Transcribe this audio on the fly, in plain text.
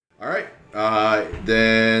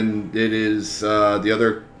Then it is the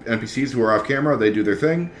other NPCs who are off camera. They do their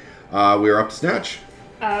thing. We are up to Snatch.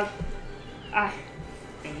 Thanks.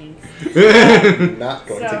 Not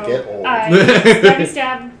going to get old. Stabby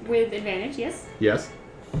stab with advantage, yes? Yes.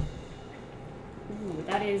 Ooh,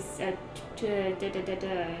 that is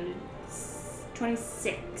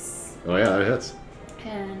 26. Oh yeah, that hits.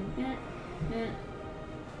 And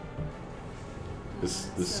This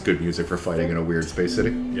is good music for fighting in a weird space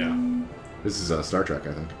city. Yeah. This is Star Trek,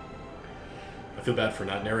 I think. I feel bad for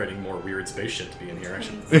not narrating more weird space shit to be in here,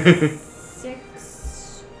 actually.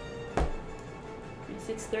 26,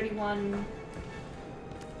 31,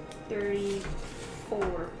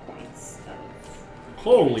 34 points of...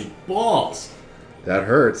 Holy balls! That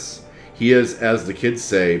hurts. He is, as the kids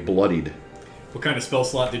say, bloodied. What kind of spell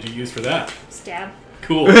slot did you use for that? Stab.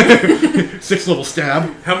 Cool. 6th level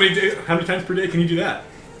stab. How many times per day can you do that?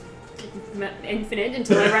 Infinite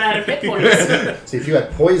until I run out of hit points. See, if you had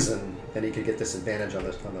poison, then he could get disadvantage on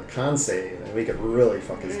the con save, and we could really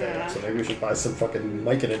fuck his day up. So maybe we should buy some fucking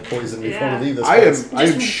Myconid poison before we leave this place. I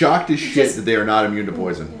am shocked as shit that they are not immune to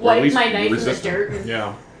poison. Or at Wipe least my knife in the resistant. dirt.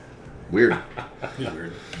 Yeah. Weird. He's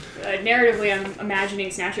weird. Narratively, I'm imagining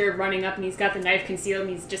Snatcher running up and he's got the knife concealed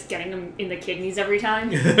and he's just getting him in the kidneys every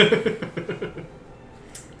time.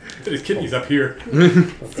 His kidney's up here.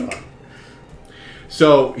 Oh, God.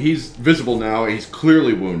 So he's visible now. He's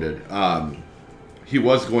clearly wounded. He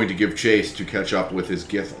was going to give chase to catch up with his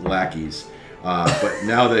Gith lackeys. But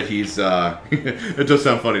now that he's... it does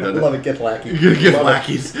sound funny, doesn't it? Love it, Gith lackey. Gith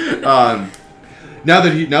lackeys. Now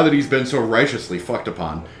that he's been so righteously fucked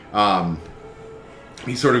upon,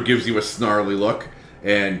 he sort of gives you a snarly look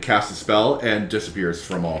and casts a spell and disappears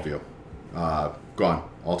from all of you. Gone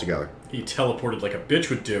altogether. He teleported like a bitch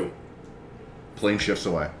would do. Plane shifts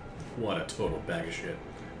away. What a total bag of shit.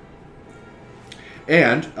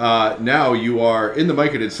 And now you are in the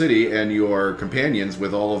Myconid city, and your companions,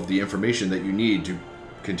 with all of the information that you need to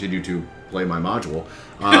continue to play my module,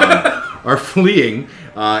 are fleeing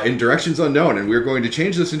in directions unknown. And we're going to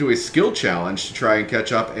change this into a skill challenge to try and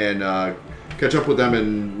catch up with them,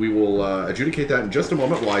 and we will adjudicate that in just a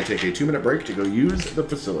moment while I take a 2-minute break to go use the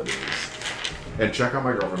facilities. And check on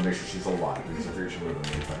my girlfriend, make sure she's alive, because I figure she would have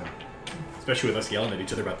been by now. Especially with us yelling at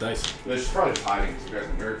each other about dice. She's probably just hiding, because you guys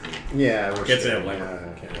can hear it from Yeah, we're Can't say scared. I like Yeah,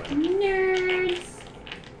 I can't wait. Nerds.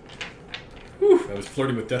 Whew, I was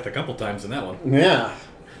flirting with death a couple times in that one. Yeah.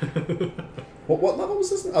 What level was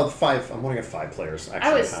this? Oh, 5. I'm looking at 5 players. Actually,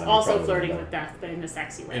 I was kind of also probably flirting better. with death, but in a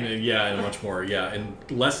sexy way. And in a much more, and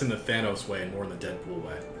less in the Thanos way and more in the Deadpool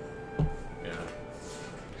way. Yeah.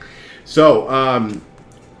 So,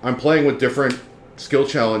 I'm playing with different skill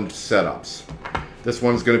challenge setups. This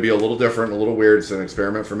one's going to be a little different, a little weird. It's an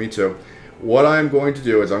experiment for me too. What I'm going to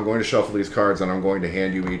do is I'm going to shuffle these cards and I'm going to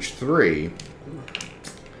hand you each 3.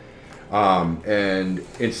 And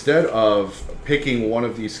instead of picking one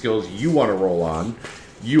of these skills you want to roll on,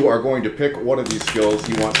 you are going to pick one of these skills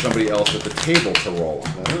you want somebody else at the table to roll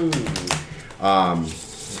on.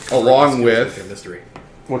 Along Make it a with... mystery.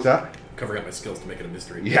 What's that? Covering up my skills to make it a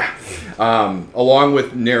mystery. Yeah. Along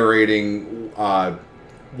with narrating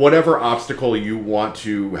whatever obstacle you want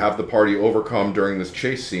to have the party overcome during this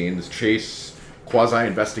chase scene, this chase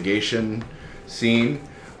quasi-investigation scene.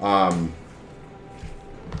 You're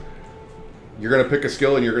going to pick a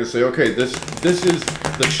skill and you're going to say, okay, this is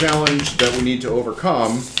the challenge that we need to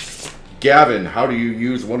overcome. Gavin, how do you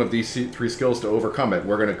use one of these 3 skills to overcome it?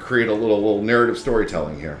 We're going to create a little narrative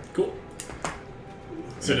storytelling here. Cool.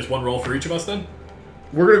 So just one roll for each of us then?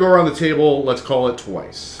 We're going to go around the table. Let's call it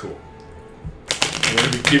twice. Cool. We're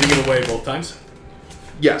going to be giving it away both times?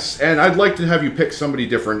 Yes, and I'd like to have you pick somebody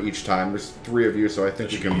different each time. There's 3 of you, so I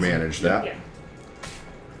think you can manage that. Yeah.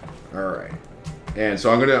 All right. And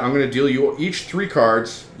so I'm gonna deal you each 3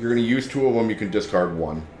 cards. You're gonna use 2 of them. You can discard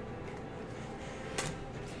 1.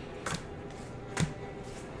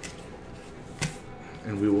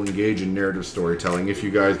 And we will engage in narrative storytelling. If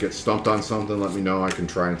you guys get stumped on something, let me know. I can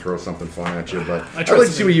try and throw something fun at you. But I'd like to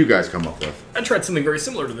see what you guys come up with. I tried something very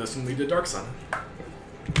similar to this when we did Dark Sun.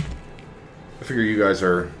 I figure you guys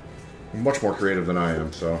are much more creative than I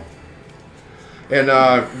am, so.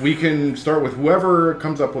 And we can start with whoever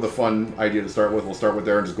comes up with a fun idea to start with. We'll start with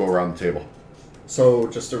there and just go around the table. So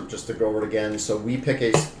just to go over it again, so we pick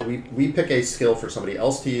a skill for somebody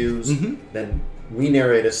else to use, then we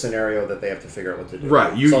narrate a scenario that they have to figure out what to do.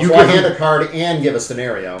 Right. So I hand a card and give a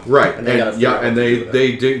scenario. Right. And they gotta figure out what to do with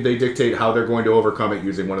it. they dictate how they're going to overcome it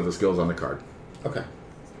using one of the skills on the card. Okay.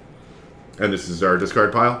 And this is our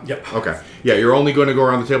discard pile? Yep. Okay. Yeah, you're only going to go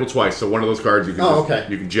around the table twice, so one of those cards you can okay.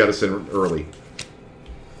 you can jettison early.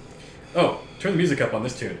 Oh, turn the music up on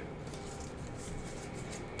this tune.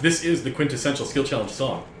 This is the quintessential skill challenge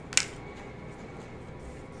song.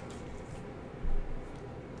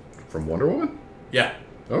 From Wonder Woman? Yeah.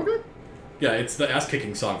 Okay. Yeah, it's the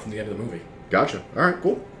ass-kicking song from the end of the movie. Gotcha. All right,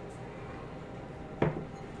 cool. Alright,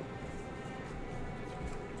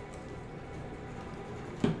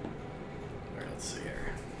 let's see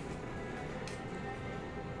here.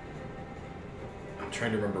 I'm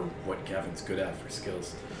trying to remember what Gavin's good at for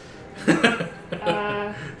skills.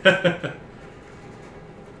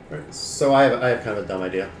 Right. So I have kind of a dumb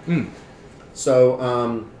idea.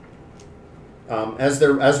 So as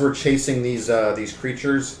we're chasing these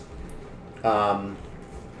creatures,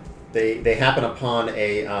 they happen upon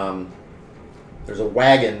there's a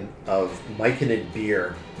wagon of myconid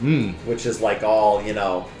beer, which is like all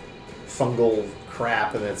fungal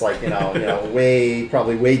crap, and it's like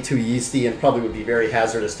probably way too yeasty, and probably would be very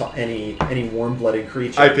hazardous to any warm-blooded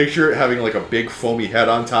creature. I picture it having like a big foamy head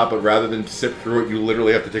on top, but rather than sip through it, you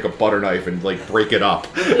literally have to take a butter knife and like break it up.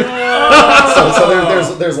 So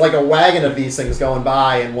there's like a wagon of these things going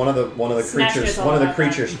by, and one of the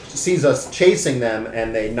creatures sees us chasing them,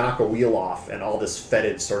 and they knock a wheel off, and all this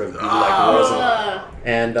fetid sort of rolls up.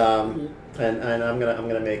 And I'm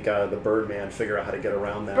gonna make the Birdman figure out how to get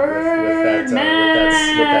around that with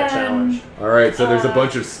that challenge. All right, so there's a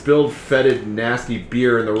bunch of spilled, fetid, nasty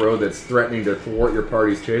beer in the road that's threatening to thwart your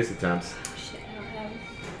party's chase attempts. Shit, I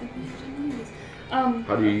don't have.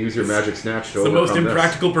 How do you use your magic snatch to It's the most overcome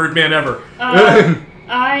impractical Birdman ever.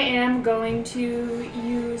 I am going to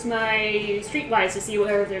use my streetwise to see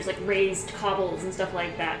where there's like raised cobbles and stuff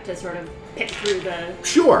like that to sort of pick through the.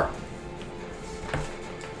 Sure.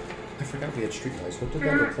 I forgot we had streetlights. What did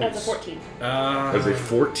that look like? That's a 14. That's a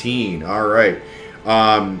 14. All right.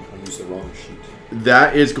 I used the wrong sheet.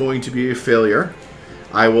 That is going to be a failure.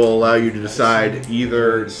 I will allow you to decide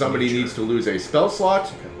either somebody needs to lose a spell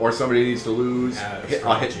slot or somebody needs to lose a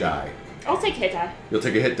hit die. I'll take hit die. You'll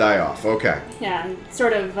take a hit die off. Okay. Yeah, and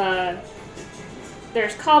sort of,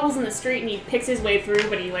 there's cobbles in the street and he picks his way through,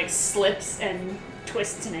 but he like slips and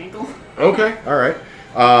twists an ankle. Okay. All right.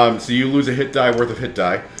 So you lose a hit die worth of hit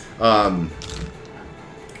die.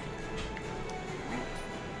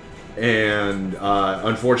 And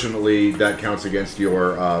unfortunately, that counts against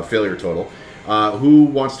your failure total. Who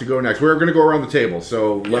wants to go next? We're going to go around the table.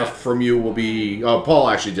 So left from you will be... Paul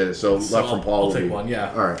actually did it, so left from Paul I'll will take be... one,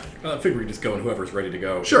 yeah. All right. I figure we just go and whoever's ready to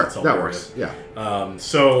go. Sure, That's all that there works. is. Yeah.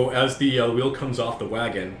 So as the wheel comes off the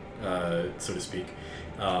wagon, so to speak,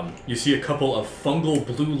 you see a couple of fungal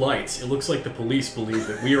blue lights. It looks like the police believe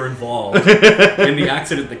that we are involved in the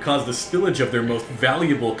accident that caused the spillage of their most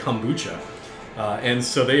valuable kombucha. And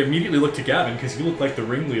so they immediately look to Gavin, because you look like the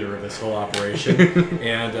ringleader of this whole operation.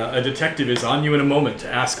 And a detective is on you in a moment to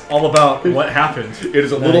ask all about what happened. It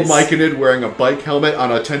is a little Myconid wearing a bike helmet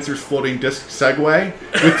on a Tensor's floating disc Segway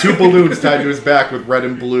with two balloons tied to his back with red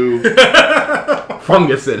and blue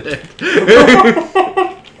fungus in it.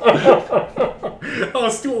 Oh,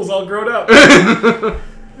 stool's all grown up. Oh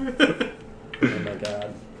my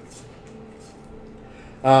god.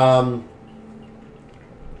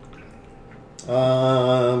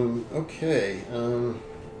 Okay.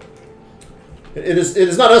 It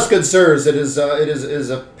is not us, good sirs. It is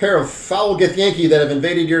a pair of foul Githyanki that have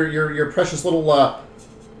invaded your precious little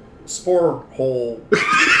spore hole.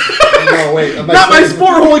 No, wait. Not my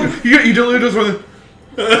spore hole! You deleted us with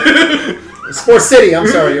Spore City. I'm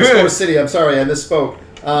sorry. Your Spore City. I'm sorry. I misspoke.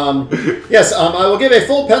 Yes. I will give a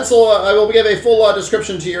full pencil. I will give a full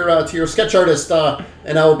description to your sketch artist,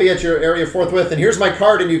 and I will be at your area forthwith. And here's my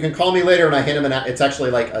card, and you can call me later. And I hand him it's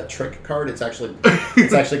actually like a trick card. It's actually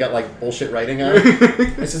got like bullshit writing on it.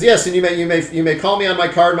 It says yes, and you may call me on my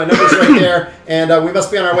card. My number's right there, and we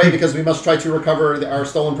must be on our way because we must try to recover our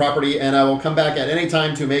stolen property. And I will come back at any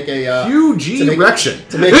time to make a huge erection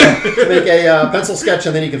to make a pencil sketch,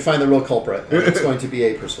 and then you can find the real culprit. And it's going to be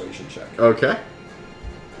a persuasion check. Okay.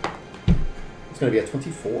 It's going to be a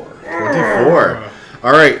 24. 24.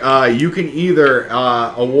 All right. You can either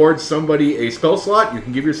award somebody a spell slot, you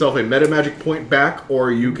can give yourself a meta magic point back,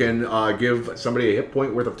 or you can give somebody a hit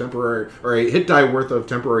point worth of temporary, or a hit die worth of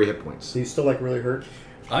temporary hit points. Do you still really hurt?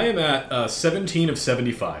 I am at 17 of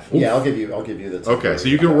 75. Yeah, I'll give you the. Okay, so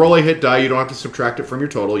you can roll a hit die. You don't have to subtract it from your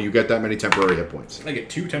total. You get that many temporary hit points. I get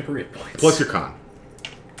 2 temporary hit points. Plus your con.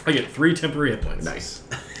 I get 3 temporary hit points. Nice.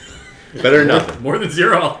 Better than nothing. More than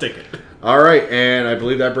 0, I'll take it. All right, and I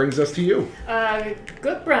believe that brings us to you.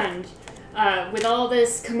 Gutbrand. With all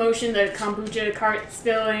this commotion, the kombucha cart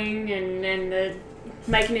spilling, and the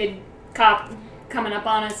Myconid cop coming up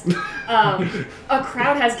on us, a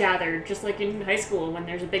crowd has gathered, just like in high school when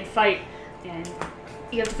there's a big fight, and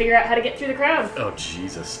you have to figure out how to get through the crowd. Oh,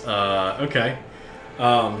 Jesus. Okay.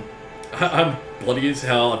 I'm bloody as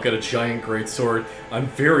hell. I've got a giant greatsword. I'm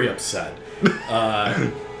very upset.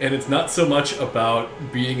 And it's not so much about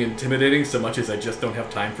being intimidating so much as I just don't have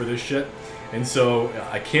time for this shit. And so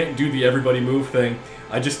I can't do the everybody move thing.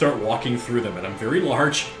 I just start walking through them, and I'm very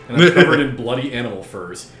large, and I'm covered in bloody animal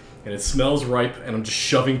furs. And it smells ripe, and I'm just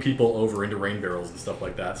shoving people over into rain barrels and stuff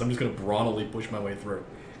like that. So I'm just going to brawny push my way through.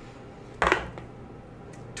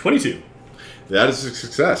 22. That is a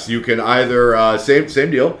success. You can either,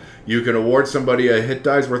 same deal, you can award somebody a hit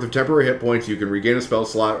die's worth of temporary hit points, you can regain a spell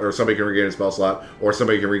slot, or somebody can regain a spell slot, or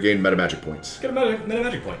somebody can regain meta magic points. Get a meta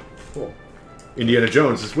magic point. Cool. Indiana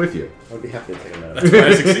Jones is with you. I would be happy to take a minute. That's why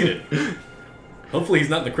I succeeded. Hopefully he's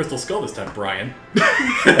not in the Crystal Skull this time, Brian.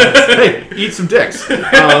 Hey, eat some dicks.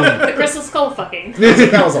 The crystal skull fucking.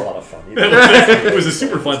 That was a lot of fun. It was a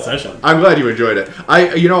super fun session. I'm glad you enjoyed it.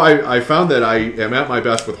 I found that I am at my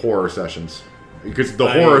best with horror sessions. Because the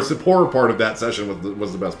horror part of that session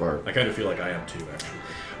was the best part. I kind of feel like I am too, actually.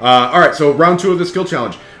 All right, so round 2 of the skill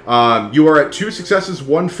challenge. You are at 2 successes,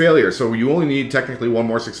 1 failure, so you only need technically 1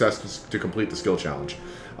 more success to complete the skill challenge.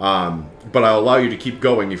 But I'll allow you to keep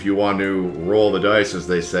going if you want to roll the dice, as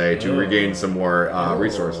they say, to regain some more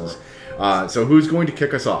resources. So who's going to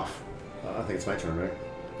kick us off? I think it's my turn, right?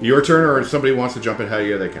 Your turn, or if somebody wants to jump in ahead of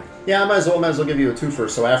you, they can. Yeah, I might as well give you a 2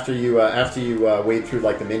 first. So after you wade through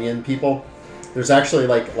like the minion people, there's actually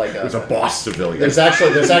There's a boss civilian. There's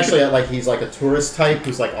actually like he's like a tourist type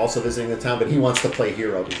who's like also visiting the town, but he wants to play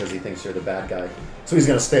hero because he thinks you're the bad guy. So he's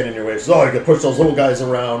gonna stand in your way. He says, "Oh, you can push those little guys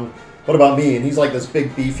around. What about me?" And he's like this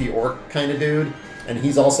big beefy orc kind of dude, and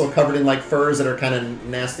he's also covered in like furs that are kind of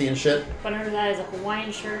nasty and shit. But under that is a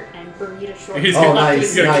Hawaiian shirt and burrito shorts. He's Oh, got- nice,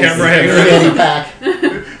 he's got a nice. camera hanger. Fanny pack.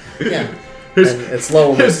 Yeah. His- And it's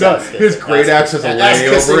low. his great axe has a lay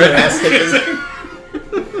over it.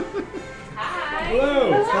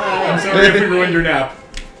 Hello. Hi. I'm sorry if we ruined your nap.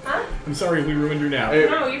 Huh? I'm sorry if we ruined your nap.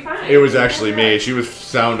 No, you're fine. It was actually me. She was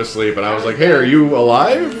sound asleep, and I was like, "Hey, are you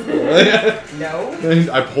alive?" No.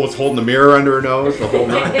 I was holding the mirror under her nose the whole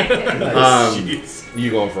night. Jeez.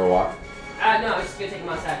 You going for a walk? No, I was just gonna take him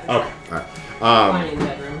outside. Okay. All right. Fine in the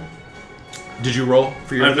bedroom. Did you roll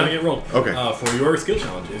for your? I've not yet rolled. Okay. For your skill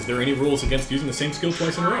challenge, is there any rules against using the same skill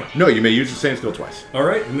twice in a row? No, you may use the same skill twice. All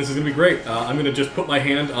right, and this is going to be great. I'm going to just put my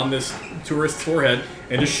hand on this tourist's forehead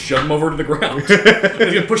and just shove him over to the ground. I'm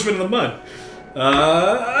going to push him into the mud.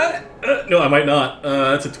 No, I might not.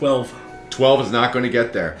 That's a 12. 12 is not going to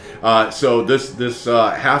get there. So this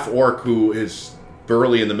half orc who is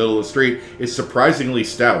burly in the middle of the street is surprisingly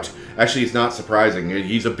stout. Actually, it's not surprising.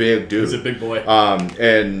 He's a big dude. He's a big boy.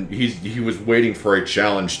 And he was waiting for a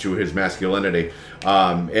challenge to his masculinity.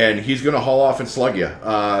 And he's going to haul off and slug you.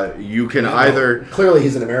 You can either... Clearly,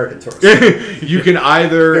 he's an American tourist. You can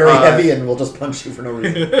either... Very heavy and will just punch you for no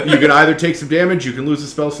reason. You can either take some damage, you can lose a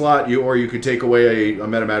spell slot, or you can take away a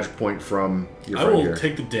meta magic point from your I friend will here.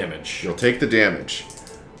 take the damage. You'll take the damage.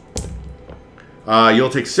 You'll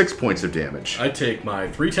take 6 points of damage. I take my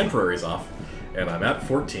 3 temporaries off, and I'm at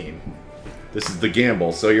 14. This is the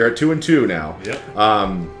gamble, so you're at 2 and 2 now. Yep.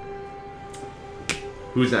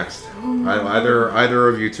 Who's next? Either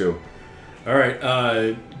of you two. All right.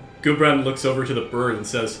 Gudbrand looks over to the bird and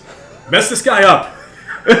says, "Mess this guy up."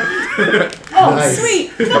 Oh, Nice.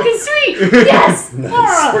 sweet! Fucking sweet! Yes! Nice.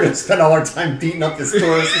 Laura! We're gonna spend all our time beating up this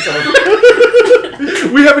tourist.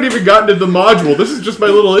 We haven't even gotten to the module. This is just my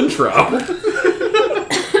little intro.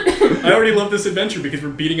 I already love this adventure because we're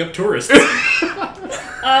beating up tourists. Shit,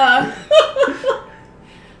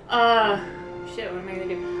 what am I gonna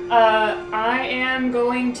do? I am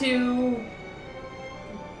going to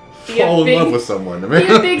Fall in love with someone. be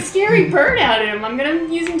a big scary bird at him. I'm gonna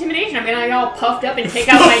use intimidation. I'm gonna get all puffed up and take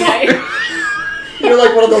out my knife. You're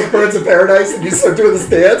like one of those birds of paradise, and you start doing this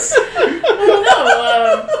dance.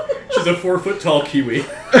 I She's a 4-foot-tall kiwi.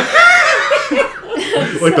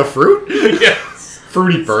 Like the fruit? Yes.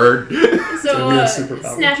 Fruity bird. don't know. It's a weird So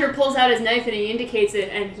superpower. Snatcher pulls out his knife and he indicates it,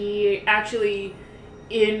 and he actually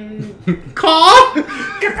Caw!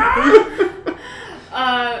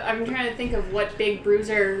 I'm trying to think of what big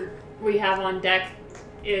bruiser we have on deck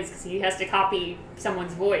is, because he has to copy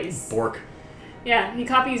someone's voice. Bork. Yeah, he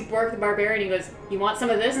copies Bork the Barbarian. He goes, "You want some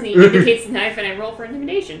of this?" And he indicates the knife, and I roll for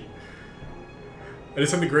intimidation. I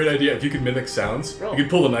just had a great idea. If you could mimic sounds, Roll. you could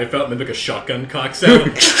pull the knife out and mimic a shotgun cock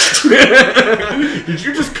sound. Did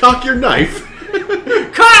you just cock your knife?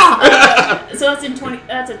 So that's in 20.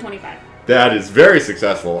 That's a 25. That is very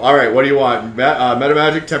successful. All right, what do you want? Meta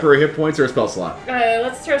magic, temporary hit points, or a spell slot?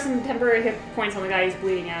 Let's throw some temporary hit points on the guy who's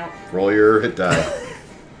bleeding out. Roll your hit die.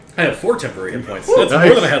 I have 4 temporary hit points. Ooh, That's nice.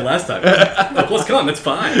 more than I had last time. Oh, plus con, that's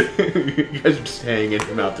 5. You guys are just hanging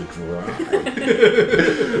him out to dry.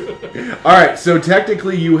 Alright, so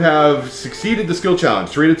technically you have succeeded the skill challenge,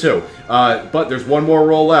 3-2. But there's one more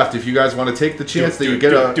roll left. If you guys want to take the chance that you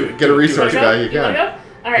get a resource guy, you wanna can. go?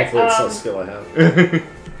 All right. Hopefully it's a skill I have.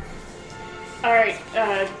 All right.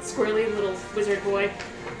 Squirrely little wizard boy.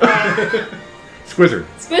 Squizzard.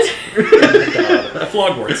 Squizzer.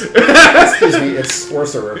 Flogwarts. Excuse me, it's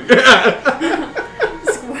sorcerer.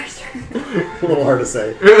 Squizzer. A little hard to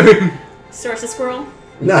say. Source a squirrel.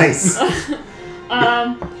 Nice.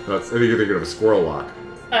 I think you're thinking of a squirrel lock.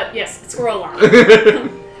 Yes, squirrel lock.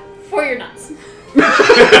 For your nuts.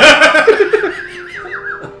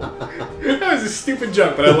 That was a stupid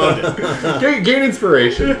joke, but I loved it. Gain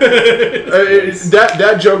inspiration.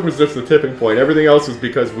 That joke was just the tipping point. Everything else was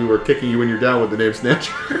because we were kicking you when you're down with the name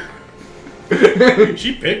Snatcher.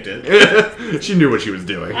 She picked it. She knew what she was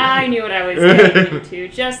doing. I knew what I was getting into,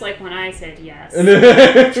 just like when I said yes.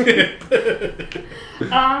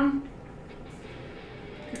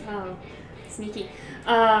 Oh, sneaky.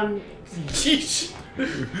 Sheesh.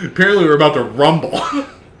 Apparently we're about to rumble.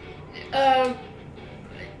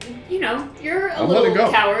 You're a I'll let it little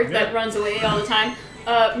go. coward Yeah. that runs away all the time.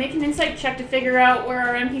 Make an insight check to figure out where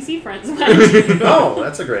our NPC friends went. Oh,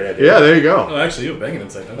 that's a great idea. Yeah, there you go. Oh, actually, you have banging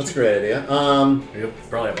insight, don't That's a you? great idea. You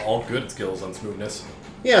probably have all good skills on smoothness.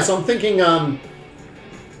 Yeah, so I'm thinking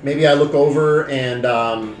maybe I look over and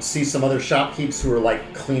see some other shopkeepers who are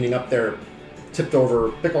like cleaning up their tipped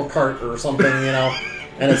over pickle cart or something,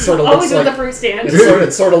 and it sort of looks Always like with the fruit stand.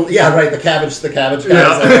 it's sort of yeah, right, the cabbage guys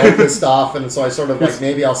like all pissed off, and so I sort of like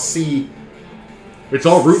maybe I'll see It's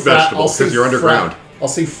all root vegetables because you're underground. I'll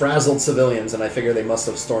see frazzled civilians, and I figure they must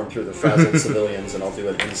have stormed through the frazzled civilians, and I'll do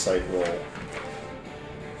an insight roll.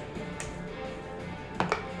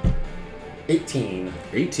 18.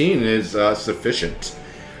 18 is sufficient.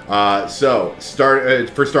 So,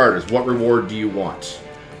 for starters, what reward do you want?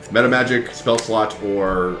 Meta magic, spell slot,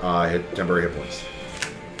 or temporary hit points?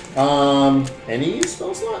 Any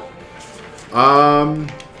spell slot?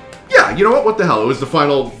 Yeah, you know what? What the hell? It was the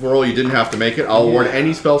final roll. You didn't have to make it. I'll award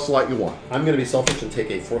any spell slot you want. I'm going to be selfish and take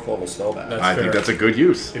a 4th level spell back. That's I fair. think that's a good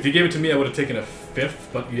use. If you gave it to me, I would have taken a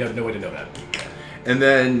 5th, but you have no way to know that. And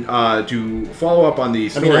then to follow up on the I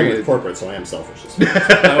story, mean, I'm with corporate, so I am selfish.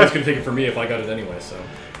 I was going to take it for me if I got it anyway, so.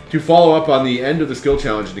 to follow up on the end of the skill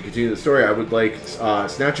challenge and to continue the story, I would like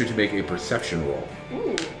Snatcher to make a perception roll.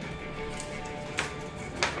 Ooh.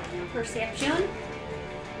 Perception.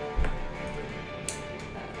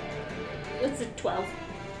 That's a 12.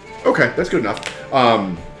 Okay, that's good enough.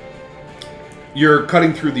 You're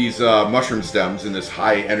cutting through these mushroom stems in this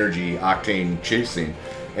high energy octane chase scene,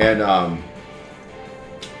 and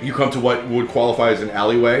you come to what would qualify as an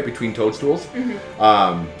alleyway between toadstools.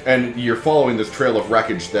 And you're following this trail of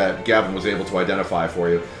wreckage that Gavin was able to identify for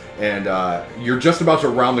you. And you're just about to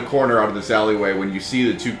round the corner out of this alleyway when you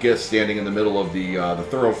see the two Giths standing in the middle of the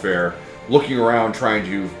thoroughfare, looking around trying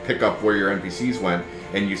to pick up where your NPCs went.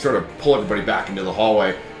 And you sort of pull everybody back into the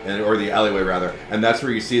hallway, or the alleyway rather. And that's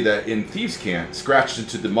where you see that in Thieves' Cant, scratched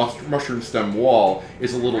into the mushroom stem wall,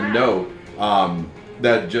 is a little note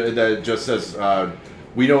that just says,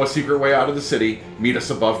 "We know a secret way out of the city. Meet us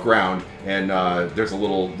above ground." And there's a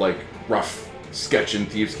little rough sketch in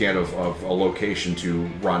Thieves' Cant of a location to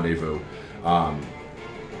rendezvous. And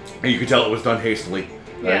you can tell it was done hastily.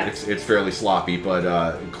 Yeah. It's fairly sloppy, but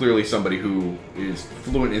clearly somebody who is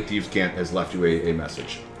fluent in Thieves' Cant has left you a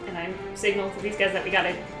message. And I signal to these guys that we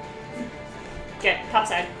gotta get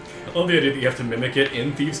topside. I love the idea that you have to mimic it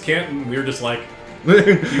in Thieves' Cant, and we're just like,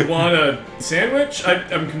 you want a sandwich?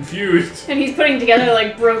 I'm confused. And he's putting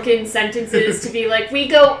together broken sentences to be like, we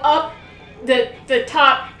go up the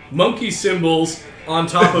top. Monkey symbols on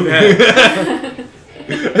top of head.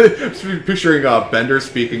 I'm picturing Bender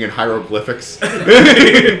speaking in hieroglyphics.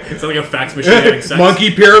 It's like a fax machine having sex.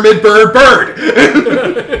 Monkey, pyramid, bird, bird.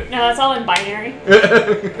 No, it's all in binary.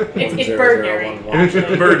 It's birdnary,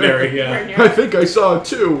 actually. Birdnary, yeah. I Birdnary. think I saw a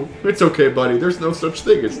 2. It's okay, buddy. There's no such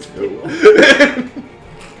thing as 2.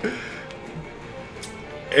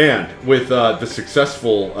 And with the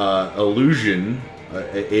successful illusion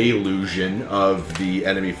of the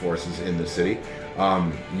enemy forces in the city,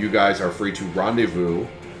 you guys are free to rendezvous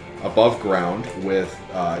above ground with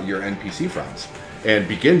your NPC friends and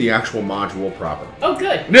begin the actual module proper. Oh,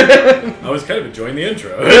 good. I was kind of enjoying the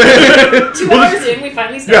intro. 2 hours in, we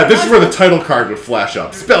finally start. Yeah, this is where the title card would flash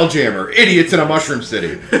up. Spelljammer, idiots in a mushroom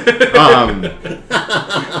city.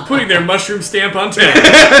 Putting their mushroom stamp on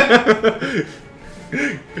tap.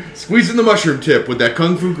 Squeezing the mushroom tip with that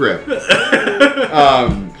kung fu grip.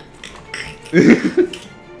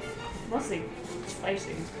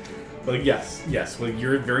 Well, yes. Well,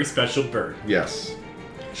 you're a very special bird. Yes.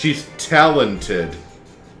 She's talented.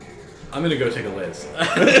 I'm gonna go take a Liz.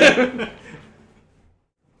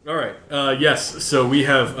 All right. Yes. So we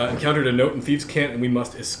have encountered a note in Thieves' Cant, and we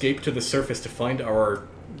must escape to the surface to find our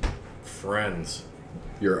friends,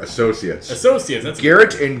 Your associates. associates. That's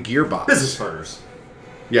Garrett and Gearbox. Business partners.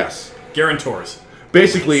 Yes. guarantors.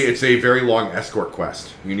 Basically, it's a very long escort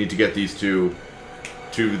quest. You need to get these two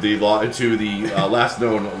to the last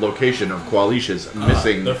known location of Qualish's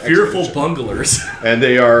missing. The fearful expedition. bunglers. And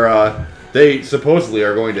they are they supposedly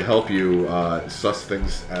are going to help you suss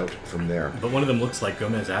things out from there. But one of them looks like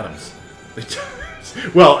Gomez Adams.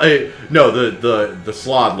 Well, no, the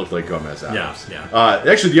Slod looked like Gomez Adams. Yeah.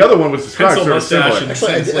 Actually, the other one was described Pencil sort of mustache similar. and-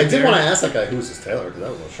 Actually, I Slick did hair. want to ask that guy who was his tailor because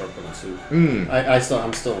that was a sharp looking suit.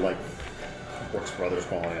 I'm still like Brooks Brothers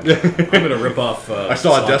quality. I'm gonna rip off. I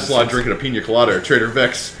saw a Death Slod Slod's- drinking a pina colada at Trader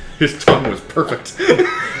Vic's. His tongue was perfect.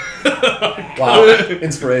 Wow,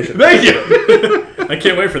 inspiration. Thank you. I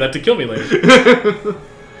can't wait for that to kill me later.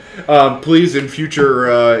 Please, in future,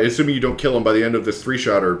 assuming you don't kill him by the end of this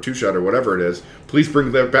 3-shot or 2-shot or whatever it is, please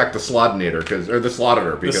bring back the Slodinator, or the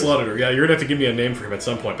Slaughter. The Slaughter. Yeah, you're gonna have to give me a name for him at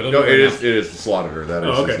some point. But No, it is the Slaughter. That is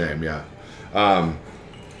Oh, his okay. name. Yeah.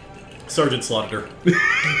 Sergeant Slaughter.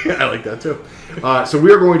 I like that too. So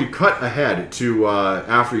we are going to cut ahead to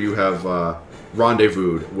after you have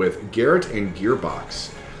rendezvoused with Garrett and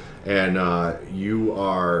Gearbox, and you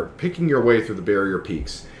are picking your way through the Barrier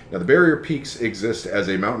Peaks. Now, the Barrier Peaks exist as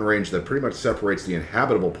a mountain range that pretty much separates the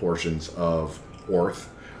inhabitable portions of Orth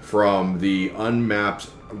from the unmapped,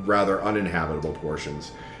 rather uninhabitable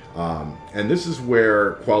portions. And this is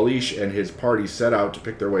where Qualish and his party set out to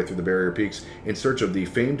pick their way through the Barrier Peaks in search of the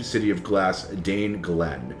famed city of glass, Dane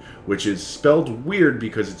Glen, which is spelled weird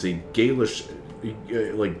because it's a Gaelish,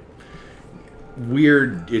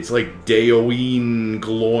 weird. It's like Daoine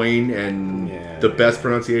Gloin, and the best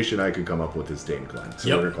pronunciation I could come up with is Dane Glen.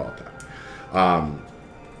 So we're gonna call it that.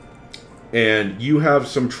 And you have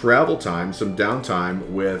some travel time, some downtime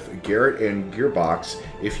with Garrett and Gearbox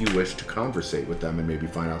if you wish to conversate with them and maybe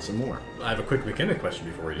find out some more. I have a quick mechanic question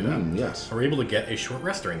before we do that. Yes. Are we able to get a short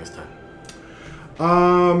rest during this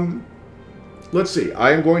time? Let's see.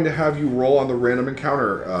 I am going to have you roll on the random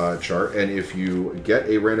encounter chart, and if you get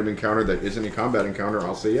a random encounter that isn't a combat encounter,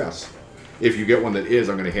 I'll say yes. If you get one that is,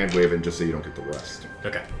 I'm going to hand wave it just so you don't get the rest.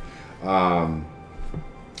 Okay.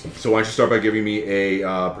 So why don't you start by giving me a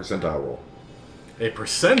percentile roll? A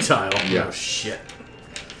percentile? Yeah. Oh, shit.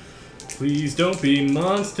 Please don't be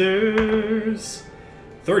monsters.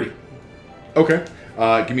 30. Okay.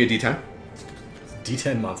 Give me a d10.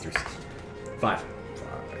 D10 monsters. 5.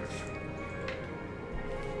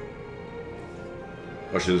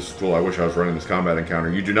 Which is cool. I wish I was running this combat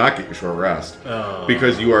encounter. You do not get your short rest Oh.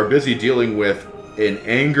 because you are busy dealing with an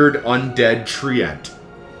angered undead treant.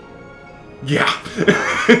 Yeah.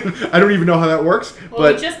 I don't even know how that works, Well,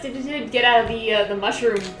 but we just did get out of the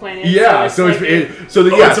mushroom planet. yeah. So like it's Oh,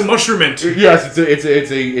 yes. it's a mushroomint. Yes,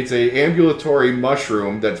 it's a ambulatory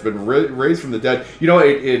mushroom that's been raised from the dead. You know,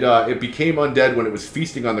 it became undead when it was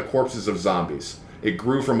feasting on the corpses of zombies. It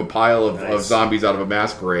grew from a pile of zombies out of a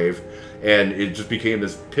mass grave, and it just became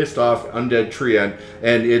this pissed off undead treant.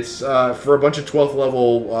 And it's for a bunch of 12th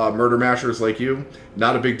level murder mashers like you,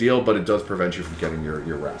 not a big deal, but it does prevent you from getting your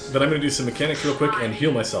rest. But I'm going to do some mechanics real quick and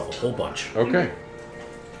heal myself a whole bunch. Okay,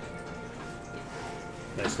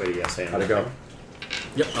 Nice way to yes and. how'd it go?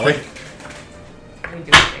 Yep, I like it. I didn't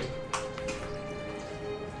do anything.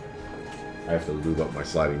 I have to lube up my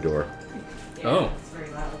sliding door. Yeah, Oh. It's very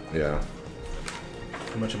loud. Yeah.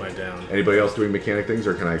 How much am I down? Anybody else doing mechanic things,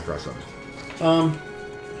 or can I press on?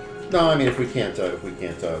 No, I mean if we can't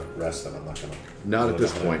rest, then I'm not gonna. Not at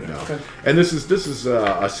this point, no. Okay. And this is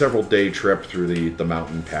a several day trip through the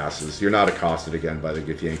mountain passes. You're not accosted again by the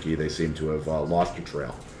Githyanki. They seem to have lost your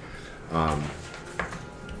trail.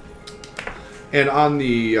 And on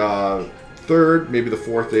the third, maybe the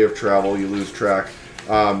fourth day of travel, you lose track.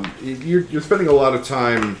 You're spending a lot of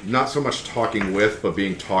time not so much talking with, but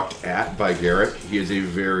being talked at by Garrett. He is a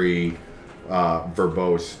very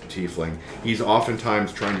verbose tiefling. He's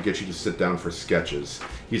oftentimes trying to get you to sit down for sketches.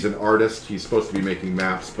 He's an artist. He's supposed to be making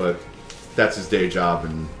maps, but that's his day job,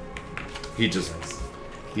 and he just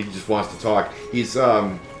wants to talk. He's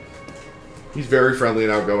very friendly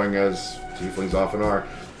and outgoing, as tieflings often are.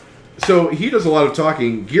 So he does a lot of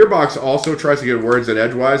talking. Gearbox also tries to get words in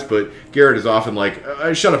edgewise, but Garrett is often like,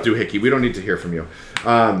 "Shut up, Doohickey. We don't need to hear from you."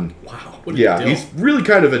 Wow. What a Yeah, dill. he's really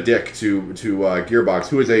kind of a dick to Gearbox,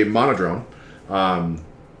 who is a monodrone.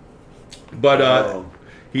 But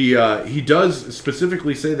he does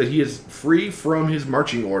specifically say that he is free from his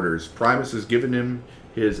marching orders. Primus has given him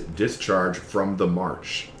his discharge from the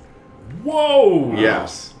march. Whoa!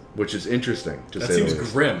 Yes, which is interesting to That say the seems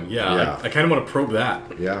least. grim. Yeah, Yeah. I kind of want to probe that.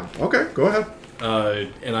 Yeah. Okay, go ahead.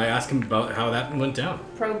 And I ask him about how that went down.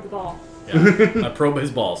 Probe the ball. Yeah, I probe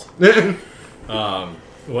his balls.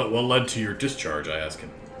 What led to your discharge? I ask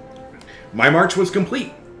him. My march was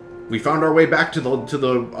complete. We found our way back to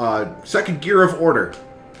the second gear of order.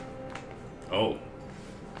 Oh,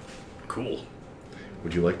 cool.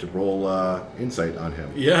 Would you like to roll insight on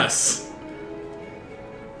him? Yes.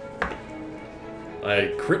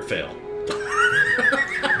 I crit fail.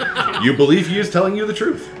 You believe he is telling you the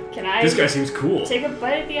truth? Can I This guy seems cool. take a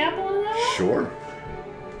bite at the apple on that one? Sure.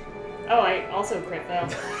 Oh, I also crit fail.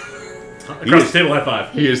 Across the table, high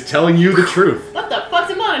five. He is telling you the truth. What the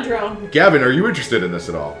fuck's a monodrome? Gavin, are you interested in this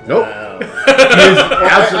at all? Nope.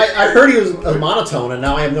 I heard he was a monotone, and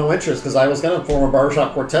now I have no interest because I was going to form a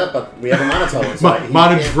barbershop quartet, but we have a monotone. So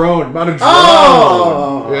Monodrone.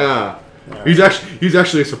 Oh! Yeah. He's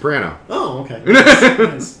actually a soprano. Oh, okay.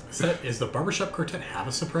 Nice. Is the barbershop quartet have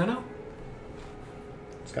a soprano?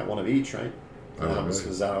 It's got one of each, right? Oh,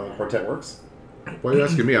 Is that how the quartet works? Why are you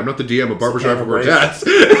asking me? I'm not the DM of Barbershop It's a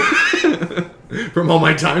Quartets. From all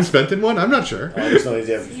my time spent in one, I'm not sure. I just know you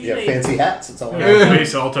have Usually- fancy hats. That's all I know. Yeah,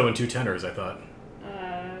 bass, alto, and 2 tenors. I thought.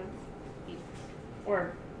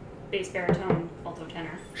 Or bass, baritone, alto,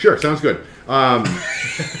 tenor. Sure, sounds good. I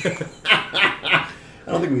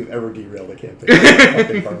don't think we've ever derailed a campaign.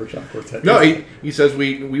 Fucking barbershop quartet. No, he says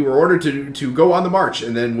we were ordered to go on the march,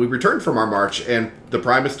 and then we returned from our march, and the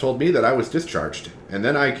Primus told me that I was discharged, and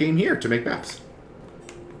then I came here to make maps.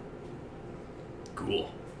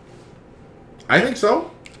 Cool. I think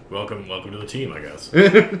so. Welcome to the team, I guess.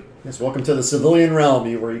 Yes, welcome to the civilian realm,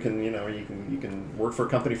 where you can work for a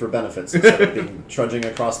company for benefits instead of being trudging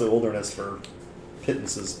across the wilderness for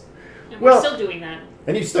pittances. And Well- we're still doing that.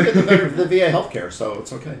 And you still get the VA healthcare, so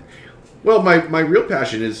it's okay. Well, my real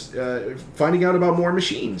passion is finding out about more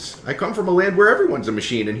machines. I come from a land where everyone's a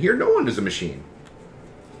machine, and here no one is a machine.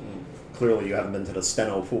 Clearly, you haven't been to the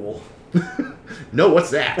steno pool. No, what's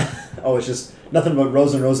that? Oh, it's just nothing but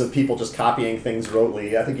rows and rows of people just copying things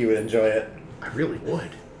rotely. I think you would enjoy it. I really would.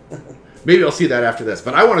 Maybe I'll see that after this,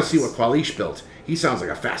 but I want to see what Qualish built. He sounds like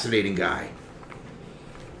a fascinating guy.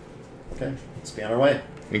 Okay, let's be on our way.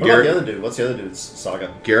 And What about Garrett? the other dude? What's the other dude's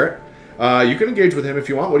saga? Garrett, you can engage with him if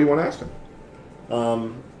you want. What do you want to ask him?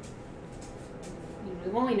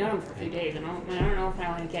 We've only known him for a few days. I don't know if I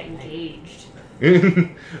want to get engaged.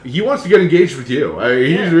 He wants to get engaged with you.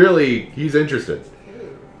 He's interested.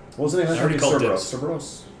 What was the name of that I already company? called Cerberus.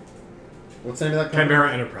 Cerberus? What's the name of that company?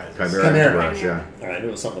 Chimera Enterprises. Chimera Chimera. Enterprise, yeah. Alright, I knew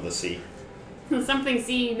it was something with a C. Something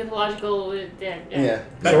C, mythological. Yeah.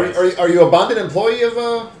 So are you a bonded employee of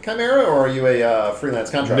Chimera, or are you a freelance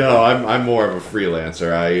contractor? No, I'm more of a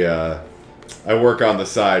freelancer. I work on the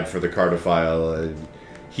side for the Cardophile.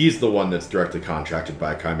 He's the one that's directly contracted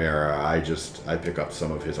by Chimera. I pick up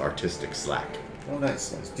some of his artistic slack. Oh, nice.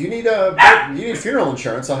 Do you need funeral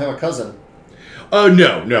insurance? I have a cousin. Oh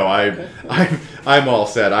no, I'm all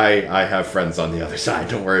set. I have friends on the other side.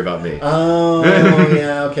 Don't worry about me. Oh,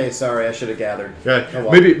 yeah. Okay, sorry. I should have gathered. Yeah, Oh,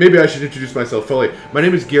 well. maybe I should introduce myself fully. My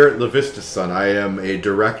name is Garrett Levistus' son. I am a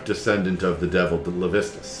direct descendant of the devil, the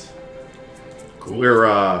Levistus. Cool.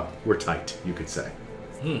 We're tight, you could say.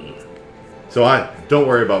 So don't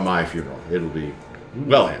worry about my funeral. It'll be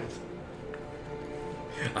well handled.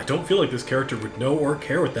 I don't feel like this character would know or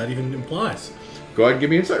care what that even implies. Go ahead and give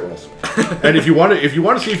me insight rolls. And if you want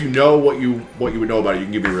to see if you know what you would know about it, you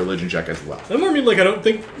can give me a religion check as well. I more mean like I don't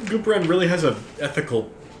think Goopran really has a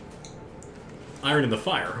ethical iron in the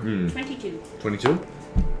fire. 22. 22?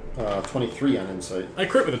 23 on insight. I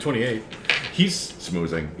crit with a 28. He's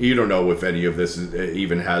smoozing. You don't know if any of this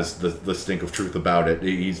even has the stink of truth about it.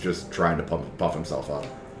 He's just trying to puff himself up.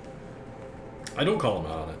 I don't call him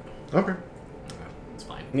out on it. Okay. It's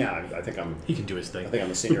fine. Yeah, I think I'm. He can do his thing. I think I'm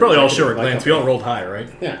the We senior. probably all executive show of our my glance. We all company. rolled high, right?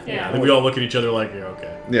 Yeah. Yeah. I think we all look at each other like, yeah,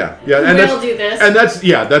 okay. Yeah, and We'll do this. And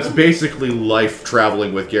that's basically life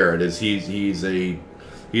traveling with Garrett. Is he's a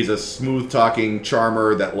smooth talking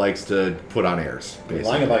charmer that likes to put on airs. Basically.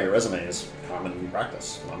 Lying about your resume is common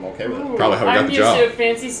practice. I'm okay with it. Ooh, Probably how we got I'm the used job. to a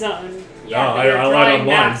fancy son. Yeah, Oh, they're I lied drawing online.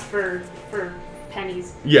 maps for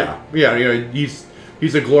pennies. Yeah.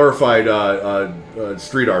 He's a glorified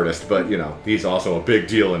street artist, but he's also a big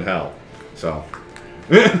deal in hell. So.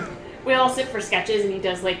 We all sit for sketches, and he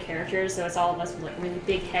does like characters, so it's all of us with like really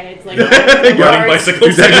big heads, like Riding bicycles.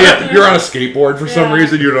 Exactly. Yeah, you're on a skateboard for some Yeah.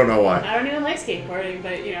 reason. You don't know why. I don't even like skateboarding,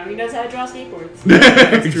 but he knows how to draw skateboards.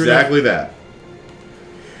 Exactly that.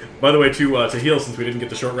 By the way, to heal, since we didn't get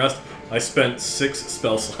the short rest, I spent 6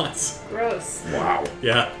 spell slots. Gross. Wow.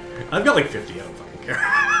 Yeah. I've got like 50. I don't fucking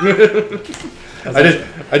don't care.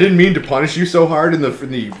 I didn't mean to punish you so hard in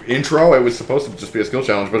the intro. It was supposed to just be a skill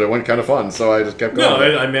challenge, but it went kind of fun, so I just kept going.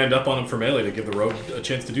 No, I manned up on him for melee to give the rogue a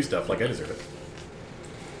chance to do stuff like I deserve it.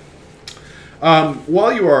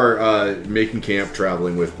 While you are making camp,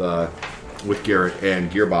 traveling with Garrett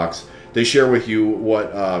and Gearbox, they share with you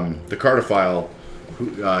what the Cardophile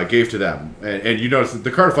gave to them, and you notice that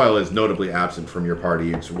the Cardophile is notably absent from your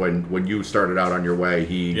party. It's when you started out on your way,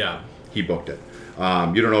 he booked it.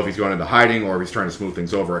 You don't know if he's going into hiding or if he's trying to smooth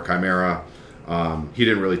things over at Chimera. He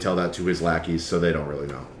didn't really tell that to his lackeys, so they don't really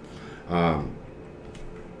know.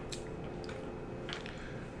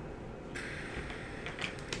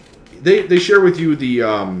 They share with you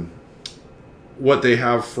the what they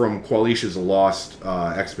have from Qualish's lost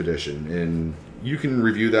expedition, and you can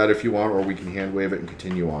review that if you want, or we can hand wave it and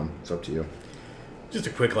continue on. It's up to you. Just a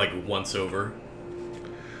quick once over.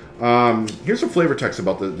 Here's some flavor text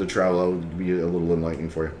about the travel that would be a little enlightening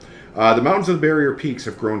for you. The mountains of the barrier peaks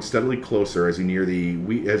have grown steadily closer as you near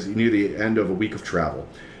the end of a week of travel,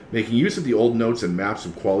 making use of the old notes and maps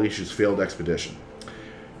of Qualish's failed expedition.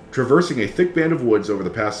 Traversing a thick band of woods over the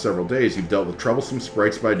past several days, you've dealt with troublesome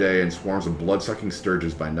sprites by day and swarms of blood-sucking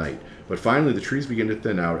sturges by night, but finally the trees begin to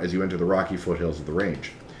thin out as you enter the rocky foothills of the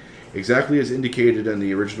range. Exactly as indicated in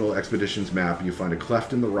the original expedition's map, you find a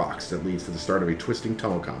cleft in the rocks that leads to the start of a twisting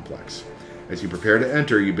tunnel complex. As you prepare to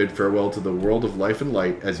enter, you bid farewell to the world of life and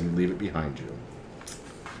light as you leave it behind you.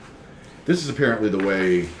 This is apparently the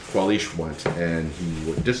way Qualish went, and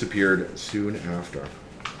he disappeared soon after.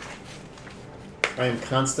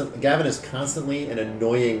 Gavin is constantly and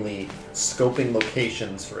annoyingly scoping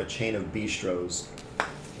locations for a chain of bistros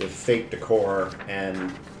with fake decor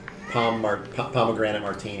and pomegranate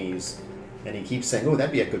martinis, and he keeps saying, "Oh,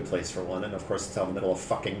 that'd be a good place for one." And of course, it's out in the middle of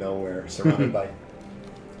fucking nowhere, surrounded by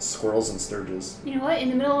squirrels and sturges. You know what? In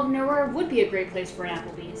the middle of nowhere would be a great place for an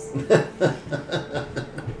Applebee's.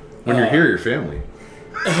 When you're here, your family.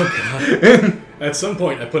 Oh god. At some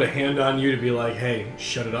point, I put a hand on you to be like, "Hey,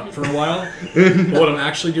 shut it up for a while." But what I'm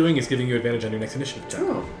actually doing is giving you advantage on your next initiative check.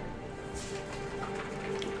 Oh.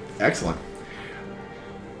 Excellent.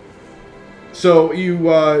 So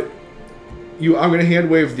I'm going to hand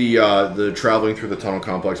wave the traveling through the tunnel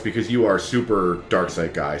complex because you are super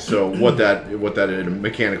Darksight guy. So what that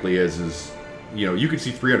mechanically is you can see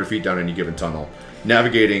 300 feet down any given tunnel.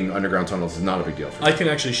 Navigating underground tunnels is not a big deal for you. I can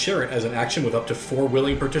actually share it as an action with up to 4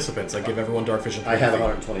 willing participants. I give everyone dark vision. I have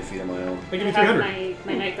 120 feet on my own. I give you I have 300.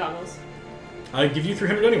 my night goggles. I give you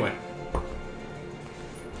 300 anyway.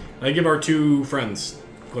 I give our 2 friends.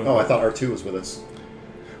 Oh, I thought R2 was with us.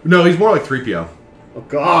 No, he's more like 3PO. Oh,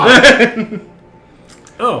 God!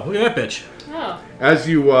 Oh, look at that bitch. Oh. As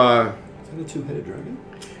you... Is that a two-headed dragon?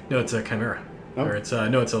 No, it's a chimera. Oh. Or it's a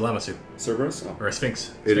Lamasu. Cerberus? Oh. Or a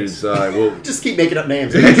sphinx. It is... well, Just keep making up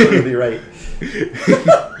names. Eventually you'll be right.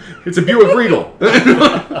 it's a Buick Regal.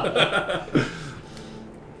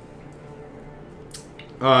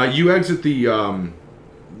 You exit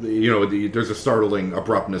there's a startling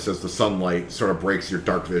abruptness as the sunlight sort of breaks your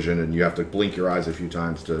dark vision, and you have to blink your eyes a few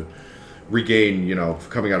times to regain,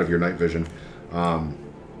 coming out of your night vision.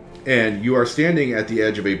 And you are standing at the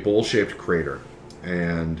edge of a bowl-shaped crater,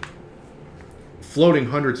 and floating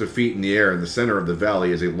hundreds of feet in the air in the center of the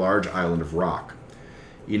valley is a large island of rock.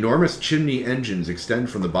 Enormous chimney engines extend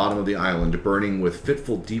from the bottom of the island, burning with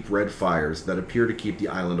fitful deep red fires that appear to keep the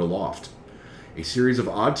island aloft. A series of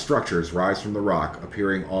odd structures rise from the rock,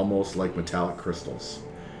 appearing almost like metallic crystals.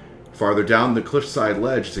 Farther down the cliffside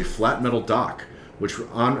ledge is a flat metal dock,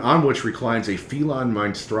 on which reclines a feline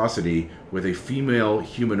monstrosity with a female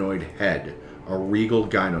humanoid head, a regal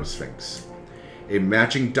gynosphinx. A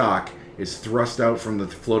matching dock is thrust out from the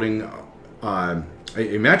floating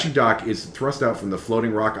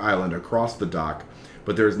rock island across the dock,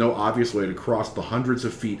 but there is no obvious way to cross the hundreds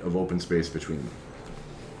of feet of open space between them.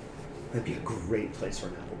 That'd be a great place for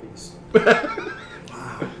an Applebee's.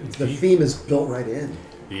 Wow. The theme is built right in.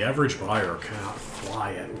 The average buyer cannot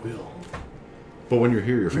fly at will. But when you're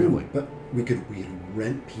here, your family. But we could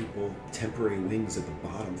rent people temporary wings at the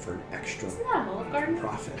bottom for an extra Isn't that Olive Garden?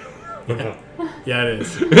 profit. Yeah, it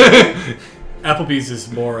is. Applebee's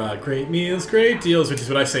is more great meals, great deals, which is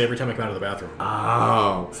what I say every time I come out of the bathroom.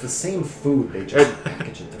 Oh. It's the same food, they just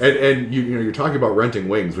package it different. And you're talking about renting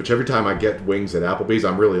wings, which every time I get wings at Applebee's,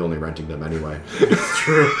 I'm really only renting them anyway. It's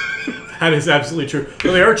true. That is absolutely true.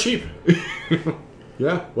 Well, they are cheap.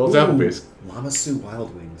 Yeah, well, it's Applebee's. Lamasu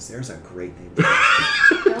Wild Wings. There's a great name.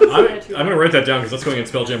 I'm going to write that down because that's going in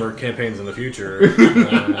Spelljammer campaigns in the future.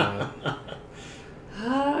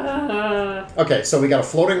 Okay, so we got a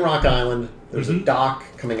floating rock island. There's a dock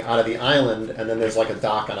coming out of the island, and then there's like a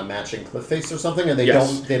dock on a matching cliff face or something, and they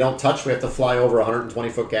don't touch. We have to fly over a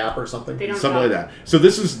 120-foot gap or something. They don't Something like talk. that. So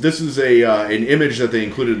this is a an image that they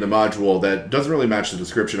included in the module that doesn't really match the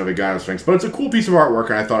description of a Gynosphinx, but it's a cool piece of artwork,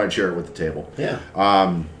 and I thought I'd share it with the table. Yeah.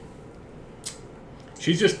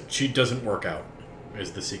 She doesn't work out,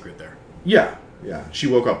 is the secret there. Yeah. She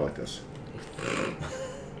woke up like this.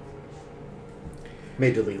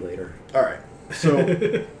 May delete later. All right.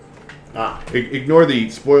 So Ah. ignore the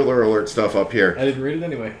spoiler alert stuff up here. I didn't read it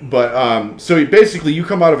anyway. But so basically, you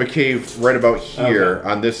come out of a cave right about here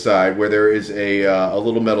on this side, where there is a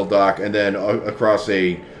little metal dock, and then across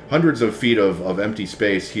hundreds of feet of empty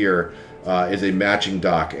space here is a matching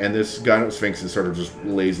dock, and this Gynosphinx is sort of just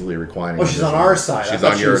lazily reclining. Oh, she's on our side. She's I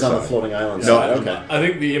thought on she your was on side. the floating island No, side. Okay. I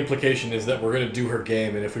think the implication is that we're going to do her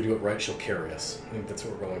game, and if we do it right, she'll carry us. I think that's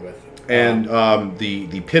what we're going with. And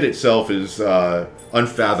the pit itself is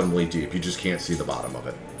unfathomably deep. You just can't see the bottom of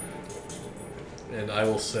it. And I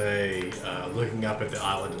will say, looking up at the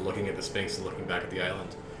island and looking at the Sphinx and looking back at the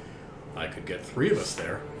island, I could get 3 of us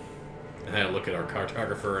there. And then I look at our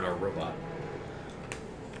cartographer and our robot.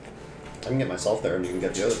 I can get myself there, and you can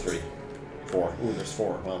get the other 3. 4. Ooh, there's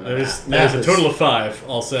 4. Well, There's math a is- total of 5,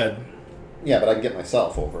 all said. Yeah, but I can get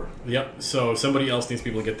myself over. Yep, so somebody else needs to be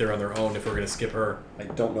able to get there on their own if we're going to skip her. I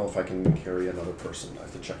don't know if I can carry another person. I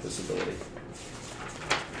have to check this ability.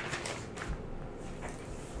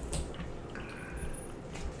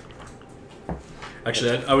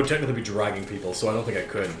 Actually, I would technically be dragging people, so I don't think I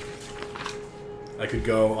could. I could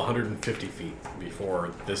go 150 feet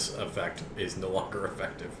before this effect is no longer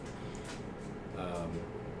effective.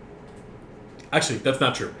 Actually, that's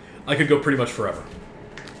not true. I could go pretty much forever.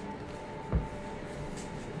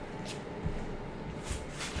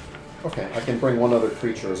 Okay, I can bring one other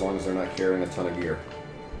creature as long as they're not carrying a ton of gear.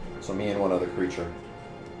 So me and one other creature.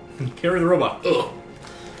 Carry the robot.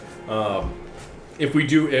 Ugh. If we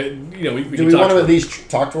do, we Do can we talk want to to at her. least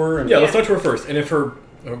talk to her? And Yeah, let's talk to her first. And if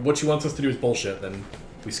what she wants us to do is bullshit, then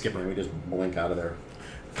we skip her. we just blink out of there.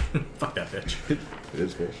 Fuck that bitch. It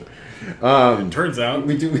is bullshit. Turns out,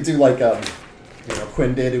 We do like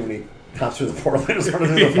Quinn did when he hops through the portal. Just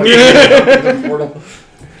running through the portal.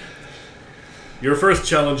 your first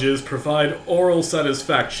challenge is provide oral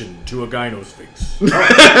satisfaction to a Gynosphinx.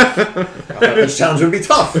 I thought this challenge would be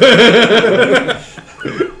tough.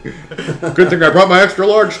 Good thing I brought my extra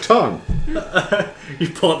large tongue. You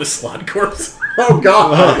pull out the slot corpse. Oh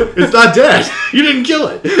God! It's not dead. You didn't kill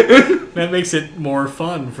it. That makes it more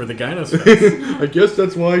fun for the Gynosphinx. I guess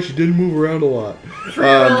that's why she didn't move around a lot.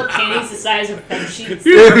 Little panties the size of bed sheets.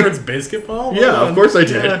 You reference basketball? Yeah, of course I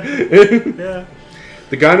did. Yeah.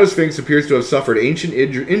 The Gynosphinx appears to have suffered ancient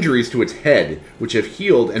injuries to its head, which have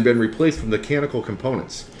healed and been replaced with mechanical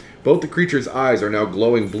components. Both the creature's eyes are now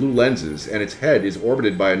glowing blue lenses, and its head is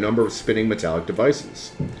orbited by a number of spinning metallic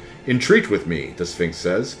devices. Entreat with me, the Sphinx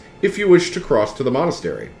says, if you wish to cross to the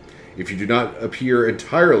monastery. If you do not appear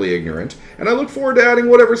entirely ignorant, and I look forward to adding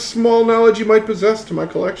whatever small knowledge you might possess to my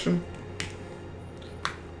collection.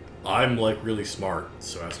 I'm really smart,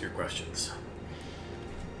 so ask your questions.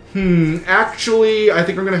 Actually, I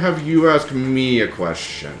think I'm going to have you ask me a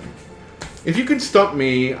question. If you can stump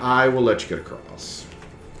me, I will let you get across.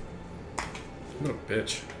 What a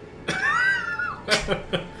bitch.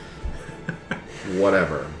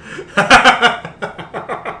 Whatever.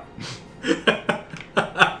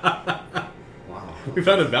 Wow. We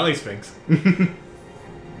found a Valley Sphinx. You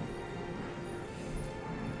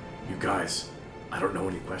guys, I don't know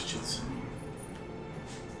any questions.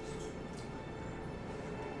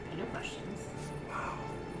 No questions.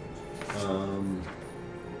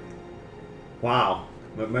 Wow.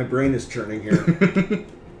 My brain is churning here.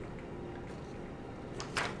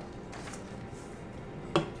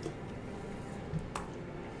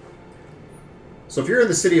 So if you're in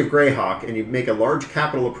the city of Greyhawk and you make a large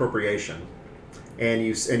capital appropriation and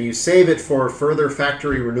you save it for further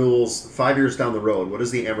factory renewals 5 years down the road, what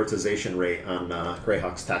is the amortization rate on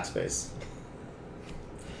Greyhawk's tax base?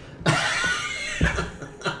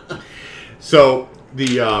 So,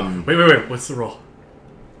 the, Wait. What's the roll?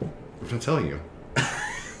 I'm not telling you.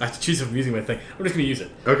 I have to choose if I'm using my thing. I'm just gonna use it.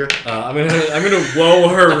 Okay. I'm gonna whoa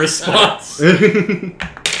her response.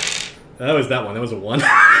 That was that one. That was a 1.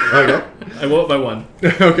 Okay. I whoa it by 1.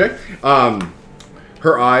 Okay.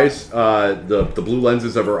 Her eyes, the blue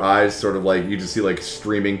lenses of her eyes, sort of like you just see like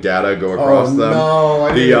streaming data go across them. No,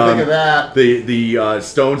 I didn't think of that. The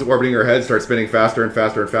stones orbiting her head start spinning faster and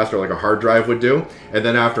faster and faster, like a hard drive would do. And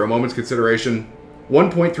then after a moment's consideration,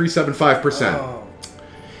 1.375%. Oh.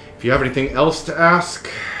 If you have anything else to ask,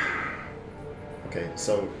 Okay,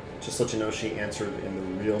 so Just to let you know, she answered in the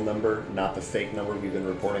real number, not the fake number we've been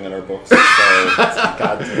reporting on our books. So,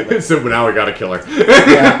 God damn it. So now we gotta kill her.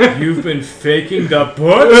 Yeah. You've been faking the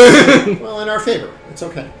books? Well, in our favor. It's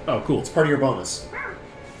okay. Oh, cool. It's part of your bonus.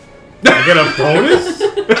 I get a bonus?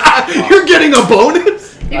 You're getting a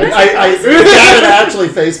bonus? Gavin actually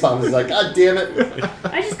facepalmed. He's like, God damn it.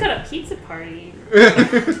 I just got a pizza party.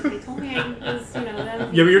 They told me I was, them.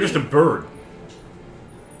 Yeah, but you're just a bird.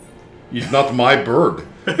 He's not my bird.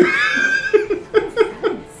 That's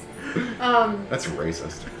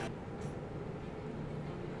racist.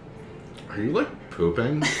 Are you like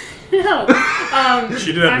pooping? No.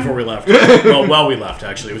 She did that before we left. Well, while we left,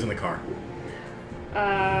 actually. It was in the car.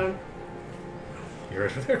 You're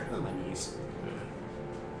over there? On my knees.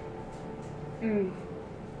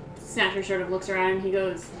 Snatcher sort of looks around and he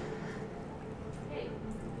goes,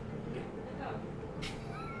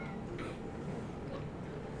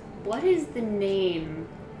 what is the name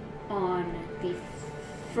on the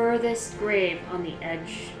furthest grave on the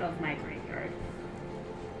edge of my graveyard?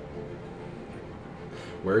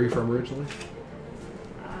 Where are you from originally?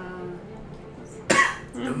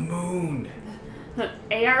 The moon.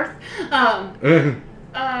 Aerth?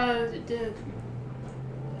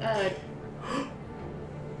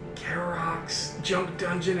 Karox, Junk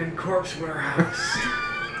Dungeon, and Corpse Warehouse.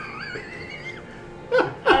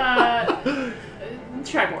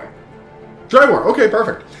 Tribor. Tribor. Okay,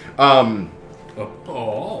 perfect.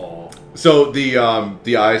 So the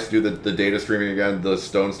eyes do the data streaming again. The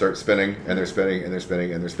stones start spinning, and they're spinning, and they're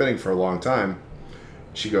spinning, and they're spinning for a long time.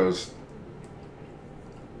 She goes,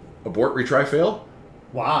 abort, retry, fail?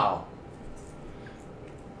 Wow.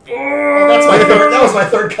 Oh, that's my third. That was my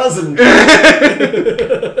third cousin.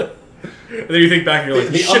 And then you think back and you're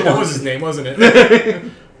like, The shit, that unlock. was his name, wasn't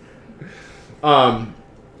it?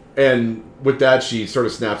 And with that, she sort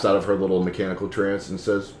of snaps out of her little mechanical trance and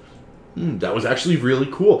says, that was actually really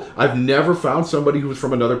cool. I've never found somebody who was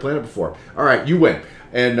from another planet before. All right, you win.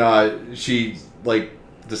 And she, like,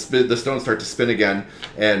 the stones start to spin again,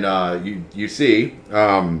 and you see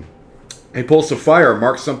a pulse of fire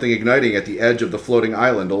marks something igniting at the edge of the floating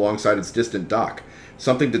island alongside its distant dock.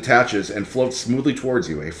 Something detaches and floats smoothly towards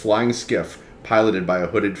you, a flying skiff piloted by a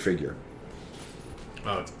hooded figure.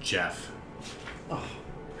 Oh, it's Jeff. Oh,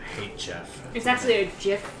 I hate Jeff. It's actually a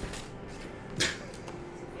GIF.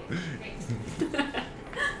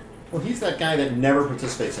 Well, he's that guy that never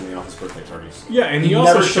participates in the office birthday parties. Yeah, and he He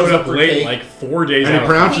also never showed shows up up for late, cake. like 4 days And he out.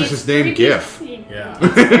 pronounces his name Three GIF. pieces- Yeah. He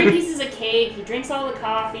eats 3 pieces of cake. He drinks all the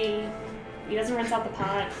coffee. He doesn't rinse out the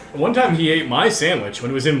pot. One time he ate my sandwich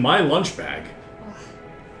when it was in my lunch bag.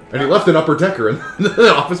 And he left an upper decker in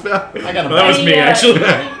the office bath. I got him Well, that back. was me, actually.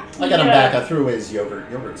 I got him back. I threw away his yogurt.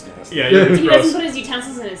 Yogurt's nasty. Yeah, Yeah. it's He gross. doesn't put his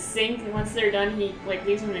utensils in his sink, and once they're done, he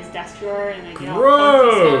leaves them in his desk drawer, and they get all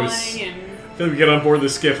Gross. funky smelling. And I feel like we get on board the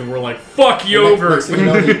skiff and we're like, fuck Next yogurt! thing you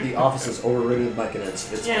know, the office is overrated with Mike, and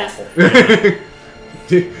it's Yeah. awful.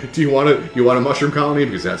 Do you want a mushroom colony?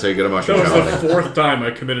 Because that's how you get a mushroom That was colony. the 4th time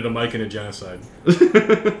I committed a Mike in a genocide.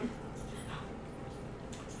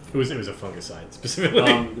 It was a fungicide,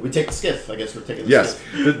 specifically. We take the skiff. I guess we're taking the Yes,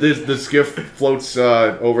 skiff. the skiff floats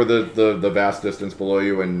over the vast distance below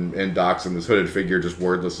you and docks, and this hooded figure just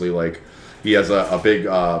wordlessly, like, he has a big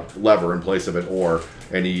lever in place of an oar,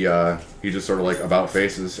 and he just sort of like about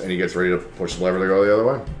faces, and he gets ready to push the lever to go the other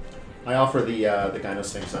way. I offer the guy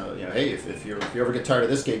those things. Hey, if you ever get tired of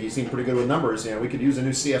this gig, you seem pretty good with numbers. We could use a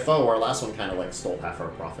new CFO. Our last one kind of like stole half our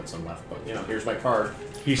profits and left. But here's my card.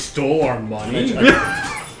 He stole our money.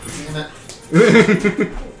 Damn it.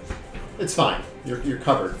 It's fine. You're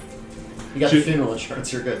covered. You got the funeral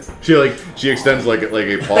insurance. You're good. She extends like a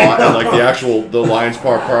paw, and the lion's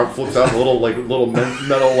paw flips out, little metal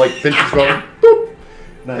pinches going, boop,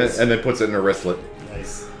 Nice. and then puts it in her wristlet.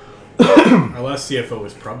 Nice. Our last CFO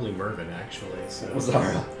was probably Mervin, actually. So. What was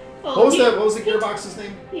that? well, What was the gearbox's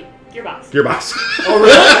name? Gearbox. Gearbox. Oh,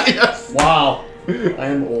 really? Yes. Wow. I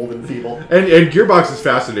am old and feeble. And Gearbox is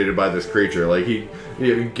fascinated by this creature. Like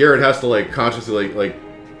Garrett has to consciously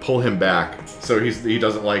pull him back so he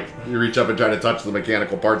doesn't reach up and try to touch the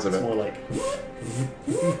mechanical parts of It's it. more like.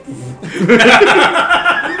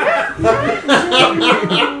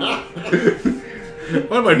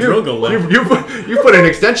 What am I Drogo left? You put an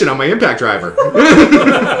extension on my impact driver.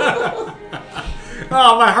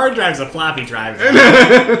 Oh, my hard drive's a floppy drive.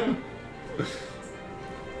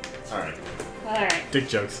 All right. Alright. Dick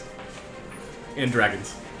jokes. And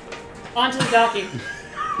dragons. On to the docking.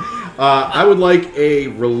 I would like a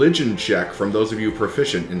religion check from those of you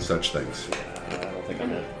proficient in such things. I don't think I'm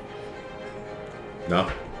good. No?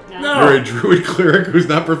 No. You're a druid cleric who's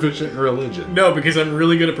not proficient in religion. No, because I'm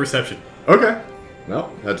really good at perception. Okay.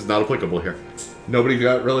 No, that's not applicable here. Nobody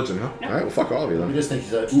got religion, huh? No. All right, well, fuck all of you I then. just think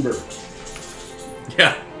he's an Uber.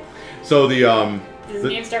 Yeah. So the Does his the-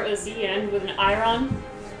 name start with a Z and end with an iron?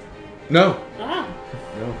 no, Ah.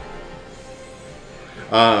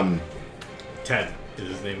 no. Ted is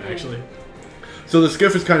his name, actually. So the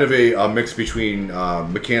skiff is kind of a mix between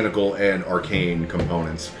mechanical and arcane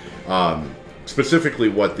components. Specifically,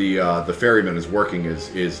 what the ferryman is working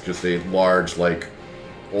is just a large, like,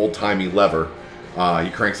 old-timey lever. He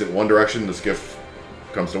cranks it in one direction, the skiff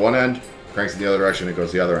comes to one end. Cranks it in the other direction, it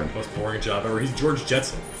goes the other end. Most boring job ever. He's George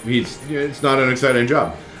Jetson. It's not an exciting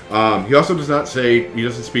job. He also does not he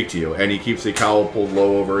doesn't speak to you, and he keeps a cowl pulled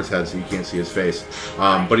low over his head so you can't see his face.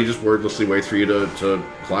 But he just wordlessly waits for you to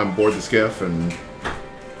climb aboard the skiff and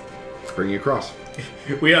bring you across.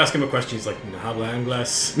 We ask him a question. He's like, "No habla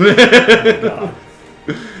inglés."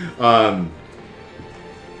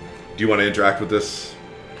 Do you want to interact with this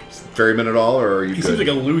ferryman at all, or are you He good? seems like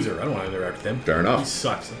a loser. I don't want to interact with him. Fair enough. He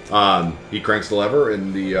sucks. He cranks the lever,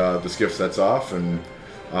 and the skiff sets off and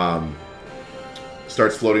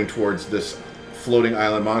starts floating towards this floating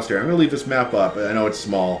island monastery. I'm going to leave this map up. I know it's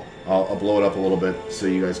small. I'll blow it up a little bit so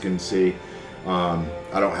you guys can see.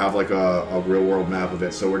 I don't have like a real world map of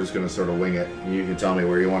it, so we're just going to sort of wing it. You can tell me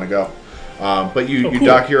where you want to go. But you cool.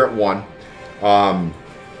 dock here at 1.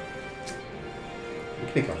 We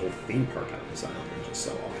could make a whole theme park out of this island and just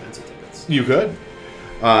sell all kinds of tickets. You could.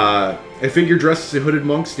 A figure dressed as a hooded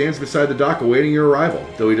monk stands beside the dock awaiting your arrival.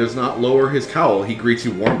 Though he does not lower his cowl, he greets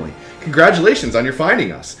you warmly. Congratulations on your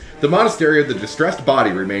finding us. The Monastery of the Distressed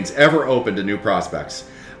Body remains ever open to new prospects.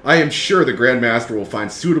 I am sure the Grand Master will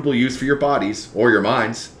find suitable use for your bodies, or your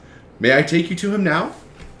minds. May I take you to him now?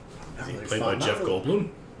 Not really Played by fond- Jeff not really- Goldblum.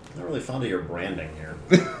 Not really fond of your branding here.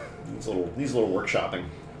 These little workshopping.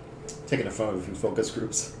 Taking a photo from focus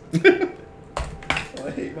groups. I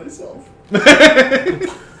hate myself.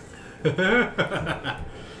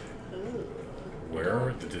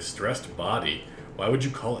 Where the distressed body? Why would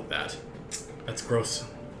you call it that? That's gross.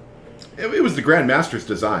 It was the Grand Master's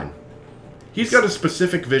design. He's got a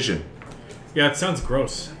specific vision. Yeah, it sounds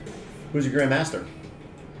gross. Who's your Grand Master?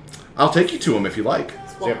 I'll take you to him if you like.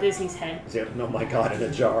 It's Walt Yep. Disney's head. Is he, oh my god, in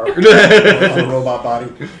a jar. On a robot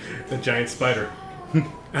body. The giant spider.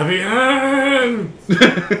 Heavy hand!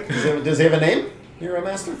 Does he have a name? Hero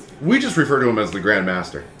Master? We just refer to him as the Grand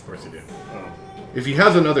Master. Of course you do. If he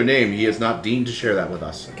has another name, he is not deemed to share that with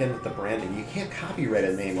us. Again, with the branding, you can't copyright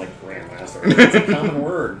a name like Grand Master. It's a common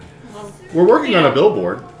word. Well, We're working on Yeah. a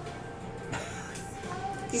billboard.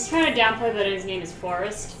 he's trying to downplay that his name is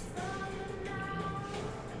Forrest.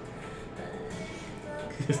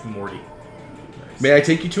 It's Morty. May I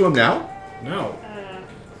take you to him now? No.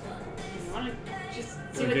 You want to just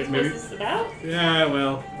see Okay, what this maybe- place is about? Yeah,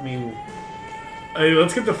 well. I mean,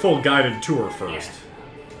 Let's get the full guided tour first.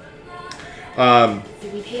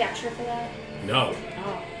 Did we pay extra for that? No.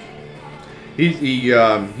 Oh.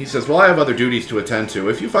 He says, well, I have other duties to attend to.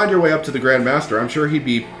 If you find your way up to the Grand Master, I'm sure he'd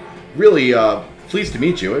be really pleased to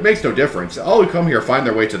meet you. It makes no difference. All who come here find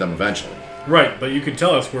their way to them eventually. Right, but you can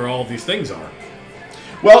tell us where all of these things are.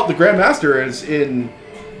 Well, the Grand Master is in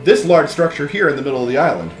this large structure here in the middle of the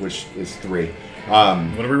island, which is 3. What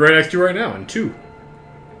are we right next to right now? And 2.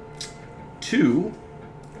 2.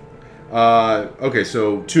 Okay,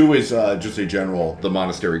 so 2 is just a general, the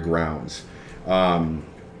monastery grounds.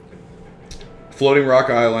 Floating rock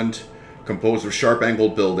island, composed of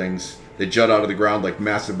sharp-angled buildings. They jut out of the ground like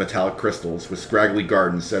massive metallic crystals, with scraggly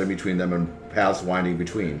gardens set in between them and paths winding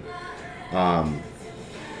between.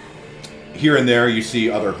 Here and there, you see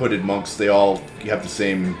other hooded monks. They all have the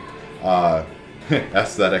same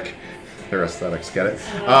aesthetic. Their aesthetics, get it?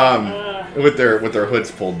 With their hoods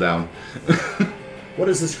pulled down. what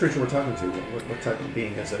is this creature we're talking to? What type of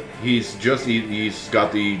being is it? He's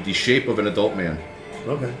got the shape of an adult man,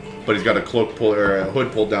 Okay. but he's got a cloak or a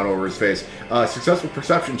hood pulled down over his face. A successful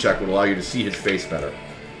perception check would allow you to see his face better.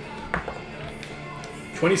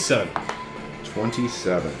 27.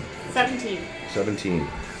 27. 17.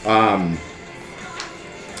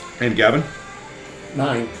 And Gavin?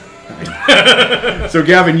 9. So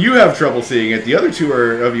Gavin, you have trouble seeing it. The other two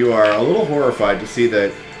of you are a little horrified to see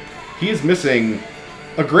that he is missing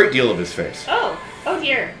a great deal of his face. Oh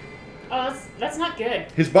dear. Oh, that's not good.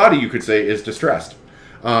 His body, you could say, is distressed.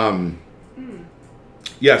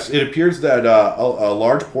 Yes, it appears that a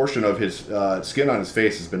large portion of his skin on his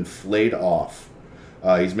face has been flayed off.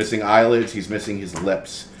 He's missing eyelids. He's missing his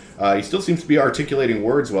lips. He still seems to be articulating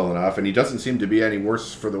words well enough, and he doesn't seem to be any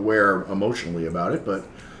worse for the wear emotionally about it. But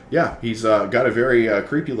yeah, he's got a very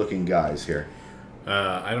creepy-looking guise here.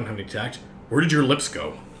 I don't have any tact. Where did your lips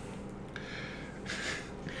go?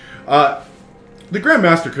 The Grand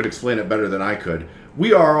Master could explain it better than I could.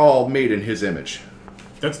 We are all made in his image.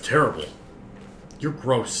 That's terrible. You're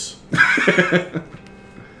gross.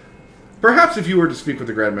 Perhaps if you were to speak with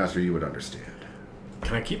the Grand Master, you would understand.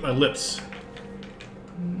 Can I keep my lips?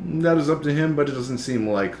 That is up to him, but it doesn't seem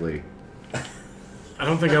likely. I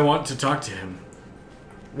don't think I want to talk to him.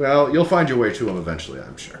 Well, you'll find your way to him eventually,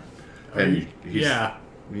 I'm sure. And Yeah.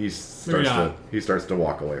 he starts to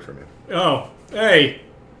walk away from you. Oh, hey.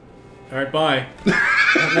 All right, bye.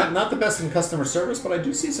 Not the best in customer service, but I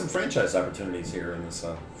do see some franchise opportunities here in this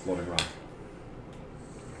floating rock.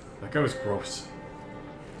 That guy was gross.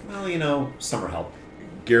 Well, you know, summer help.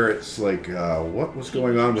 Garrett's like, what was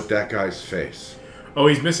going on with that guy's face? Oh,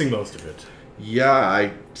 he's missing most of it. Yeah,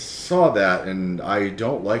 I saw that, and I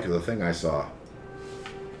don't like the thing I saw.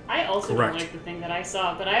 I also Correct. don't like the thing that I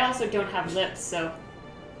saw, but I also don't have lips, so...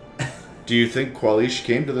 Do you think Qualish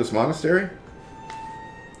came to this monastery?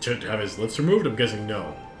 To have his lips removed? I'm guessing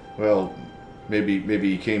no. Well, maybe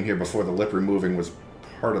he came here before the lip removing was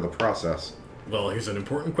part of the process. Well, here's an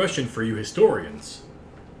important question for you historians.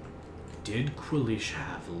 Did Quilish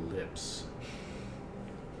have lips?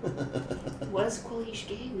 Was Qualish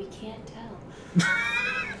gay? We can't tell.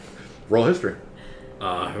 Roll history.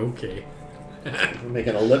 Okay. We're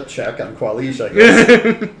making a lip check on Qualish, I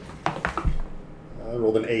guess. I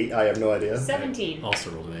rolled an 8. I have no idea. 17. Also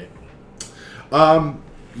rolled an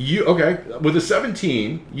 8. With a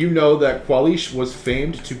 17, you know that Qualish was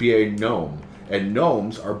famed to be a gnome, and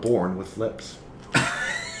gnomes are born with lips.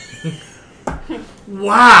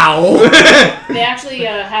 Wow! They actually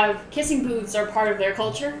have kissing booths are part of their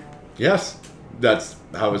culture. Yes, that's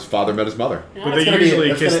how his father met his mother. Yeah. But they gonna be- usually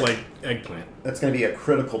that's kiss gonna- like eggplant. That's going to be a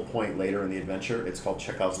critical point later in the adventure. It's called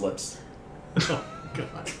Chekhov's lips. Oh,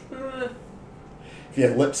 God. If you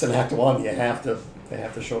have lips in Act 1, they have to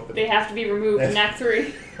show up. They have to be removed in Act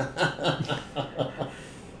 3.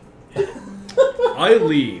 I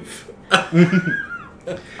leave.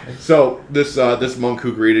 So this monk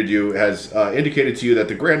who greeted you has indicated to you that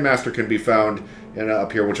the Grand Master can be found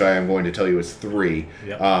up here, which I am going to tell you is 3.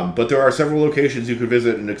 Yep. But there are several locations you could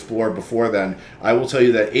visit and explore before then. I will tell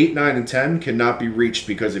you that 8, 9, and 10 cannot be reached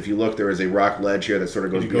because if you look, there is a rock ledge here that sort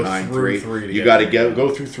of goes You go behind through 3. 3 to You get got to there.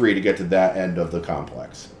 go through 3 to get to that end of the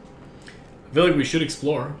complex. I feel like we should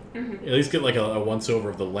explore. At least get like a once-over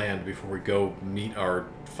of the land before we go meet our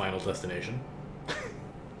final destination.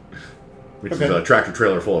 Which Okay. is a tractor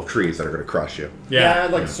trailer full of trees that are going to crush you. Yeah,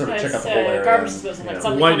 I'd like to sort of check out the whole area. Garbage and, disposal, you like know.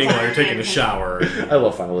 something Lightning comes while you're taking a and- shower. I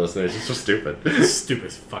love Final Destination. It's so stupid.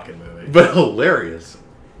 Stupid fucking movie. But hilarious.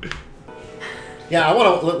 Yeah, I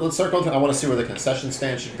want to let's start going through. I want to see where the concession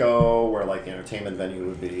stand should go, where like the entertainment venue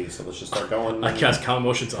would be. So let's just start going. I cast calm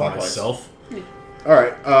emotions on Clockwise. myself. All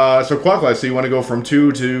right, so clockwise. So you want to go from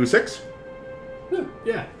 2 to 6?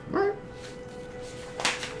 Yeah. All right.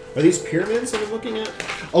 Are these pyramids that we're looking at?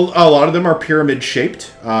 A lot of them are pyramid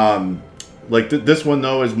shaped. Like this one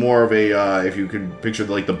though is more of a if you could picture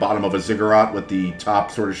like the bottom of a ziggurat with the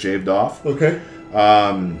top sort of shaved off. Okay.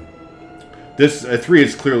 This 3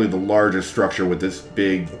 is clearly the largest structure with this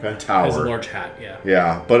big tower. Has a large hat, yeah.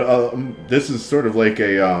 Yeah, but this is sort of like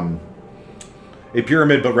a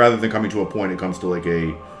pyramid, but rather than coming to a point, it comes to like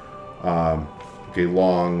a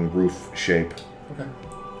long roof shape. Okay.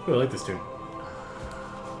 Oh, I like this tune.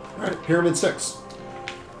 All right. Pyramid 6.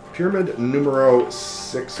 Pyramid numero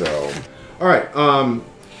 60. All right.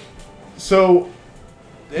 So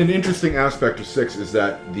an interesting aspect of 6 is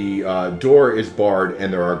that the door is barred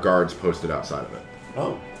and there are guards posted outside of it.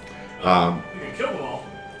 Oh. You can kill them all.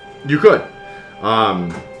 You could.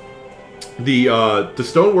 The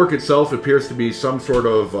stonework itself appears to be some sort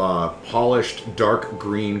of polished dark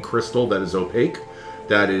green crystal that is opaque,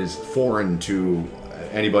 that is foreign to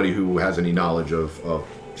anybody who has any knowledge of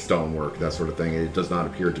stonework, that sort of thing. It does not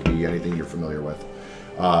appear to be anything you're familiar with.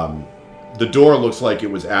 The door looks like it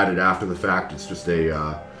was added after the fact. It's just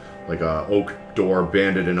a oak door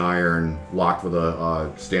banded in iron, locked with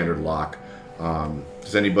a standard lock.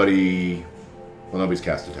 Does anybody? Well, nobody's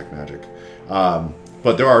cast detect magic.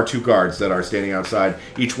 But there are 2 guards that are standing outside.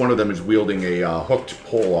 Each one of them is wielding a hooked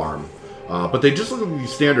pole arm. But they just look like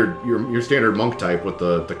your standard monk type with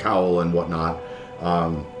the cowl and whatnot.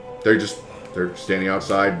 They're standing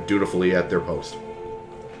outside dutifully at their post.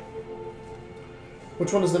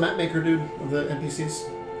 Which one is the map maker dude of the NPCs?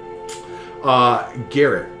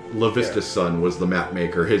 Garrett, Levista's son, was the map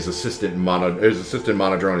maker. His assistant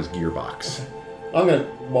monodrone is Gearbox. I'm gonna,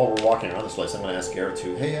 while we're walking around this place, I'm gonna ask Garrett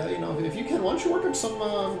to, hey, if you can, why don't you work up some,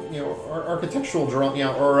 architectural drawing,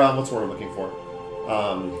 or what's the word I'm looking for?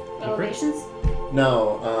 Elevations?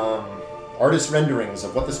 No, artist renderings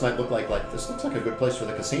of what this might look like. Like, this looks like a good place for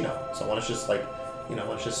the casino. So why don't you just like,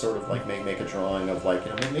 let's just sort of like make a drawing of like,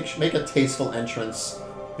 make a tasteful entrance.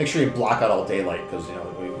 Make sure you block out all daylight because we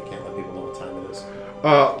can't let people know what time it is.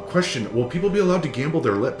 Question: will people be allowed to gamble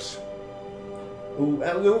their lips?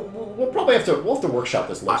 We'll probably have to workshop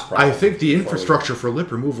this lips problem. I think the infrastructure for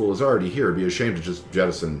lip removal is already here. It'd be a shame to just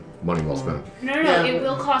jettison money well spent. No. Yeah. It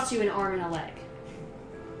will cost you an arm and a leg.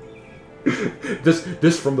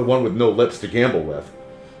 This from the one with no lips to gamble with.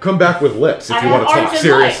 Come back with lips if I you want to have talk arms and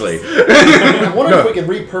seriously. I wonder if we can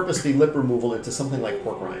repurpose the lip removal into something like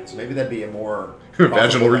pork rinds. Maybe that'd be a more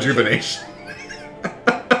Vaginal rejuvenation.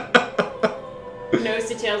 Nose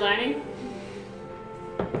to tail dining.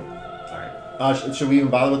 Alright. Should we even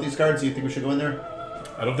bother with these cards? Do you think we should go in there?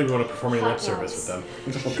 I don't think we want to perform any lip Hot service dogs.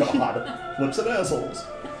 with them. Oh God, lips and assholes.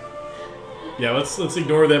 Yeah, let's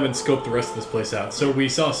ignore them and scope the rest of this place out. So we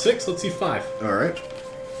saw 6, let's see 5. All right.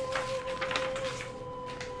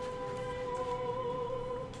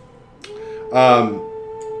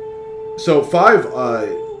 So 5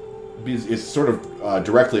 is sort of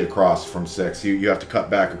directly across from 6. You have to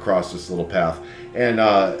cut back across this little path, and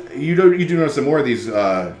you do notice that more of these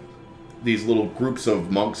little groups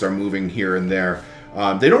of monks are moving here and there.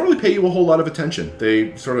 They don't really pay you a whole lot of attention.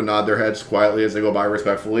 They sort of nod their heads quietly as they go by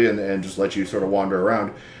respectfully and just let you sort of wander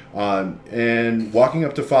around. And walking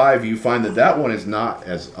up to 5, you find that one is not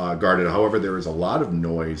as guarded. However, there is a lot of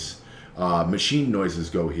noise. Machine noises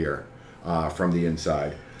go here from the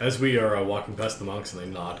inside. As we are walking past the monks and they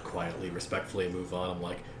nod quietly, respectfully, and move on, I'm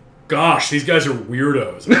like, gosh, these guys are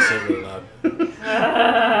weirdos. And I say really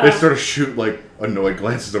loud. They sort of shoot like annoyed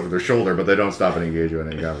glances over their shoulder, but they don't stop and engage you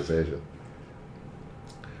in any conversation.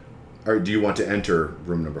 All right, do you want to enter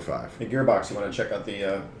room number 5? Hey, Gearbox, you want to check out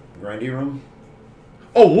the grindy room?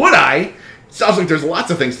 Oh, would I? Sounds like there's lots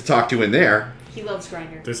of things to talk to in there. He loves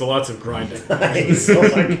grinder. There's lots of grinding. Nice. Oh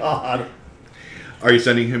my God. Are you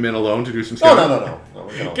sending him in alone to do some Oh, scouting? no.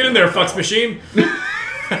 We're gonna- Get in there, fucks machine!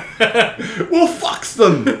 We'll fox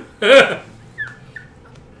them!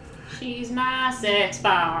 She's my sex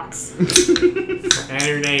box. And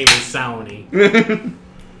her name is Sony.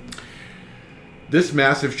 This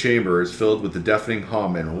massive chamber is filled with the deafening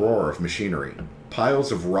hum and roar of machinery.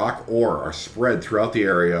 Piles of rock ore are spread throughout the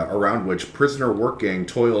area around which prisoner work gang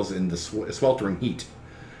toils in the sweltering heat.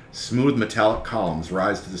 Smooth metallic columns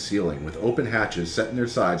rise to the ceiling, with open hatches set in their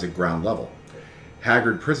sides at ground level.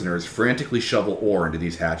 Haggard prisoners frantically shovel ore into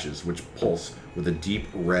these hatches, which pulse with a deep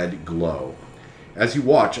red glow. As you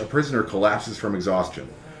watch, a prisoner collapses from exhaustion.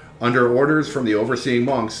 Under orders from the overseeing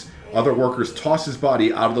monks, other workers toss his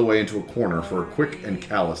body out of the way into a corner for a quick and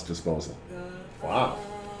callous disposal. Wow.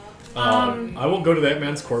 I will go to that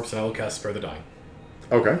man's corpse and I will cast Spare the Dying.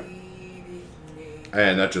 Okay.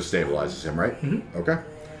 And that just stabilizes him, right? Mm-hmm. Okay.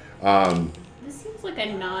 This seems like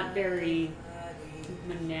a not very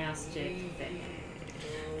monastic thing.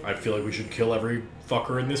 I feel like we should kill every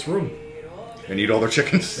fucker in this room. And eat all their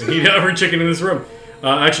chickens. And eat every chicken in this room.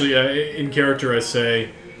 Actually, in character I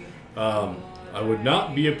say, I would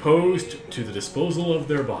not be opposed to the disposal of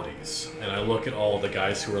their bodies. And I look at all the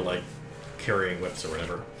guys who are like carrying whips or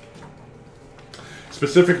whatever.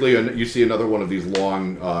 Specifically, you see another one of these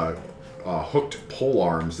long hooked pole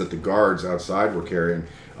arms that the guards outside were carrying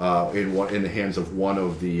in the hands of one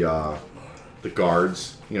of the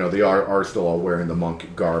guards. You know, they are still all wearing the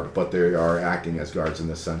monk garb, but they are acting as guards in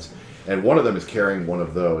this sense. And one of them is carrying one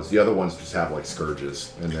of those. The other ones just have like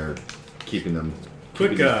scourges, and they're keeping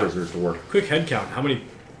these prisoners to work. Quick head count. How many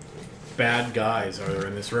bad guys are there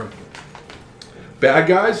in this room? Bad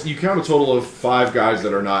guys, you count a total of 5 guys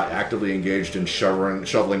that are not actively engaged in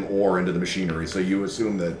shoveling ore into the machinery. So you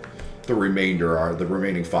assume that the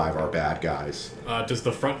remaining 5 are bad guys. Does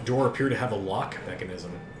the front door appear to have a lock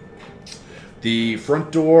mechanism? The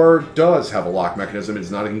front door does have a lock mechanism.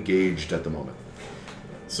 It's not engaged at the moment.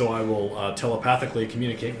 So I will telepathically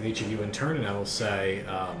communicate with each of you in turn, and I will say,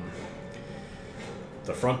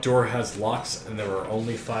 the front door has locks, and there are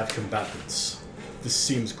only 5 combatants. This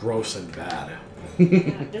seems gross and bad.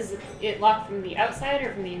 Does it lock from the outside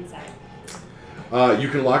or from the inside? You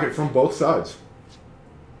can lock it from both sides.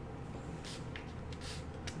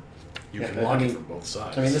 You Yeah, can but lock I it mean- from both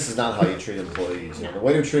sides. I mean, this is not how you treat employees. You know, the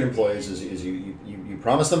way to treat employees is you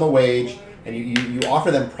promise them a wage and you offer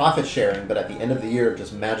them profit sharing, but at the end of the year,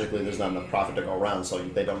 just magically there's not enough profit to go around, so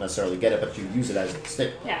they don't necessarily get it, but you use it as a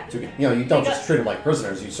stick. Yeah. You don't just treat them like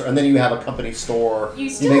prisoners. And then you have a company store. You You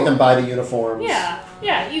still- make them buy the uniforms. Yeah.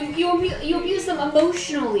 You abuse them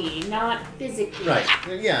emotionally, not physically. Right.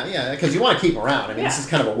 Yeah, because you want to keep them around. I mean, this Yeah. is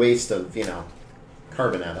kind of a waste of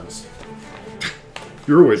carbon atoms.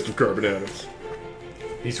 You're a waste of carbon atoms.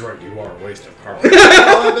 He's right. You are a waste of carbon.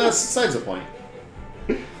 That's besides the point.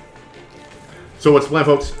 So what's the plan,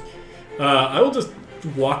 folks? I will just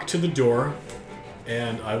walk to the door,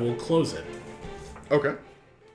 and I will close it. Okay.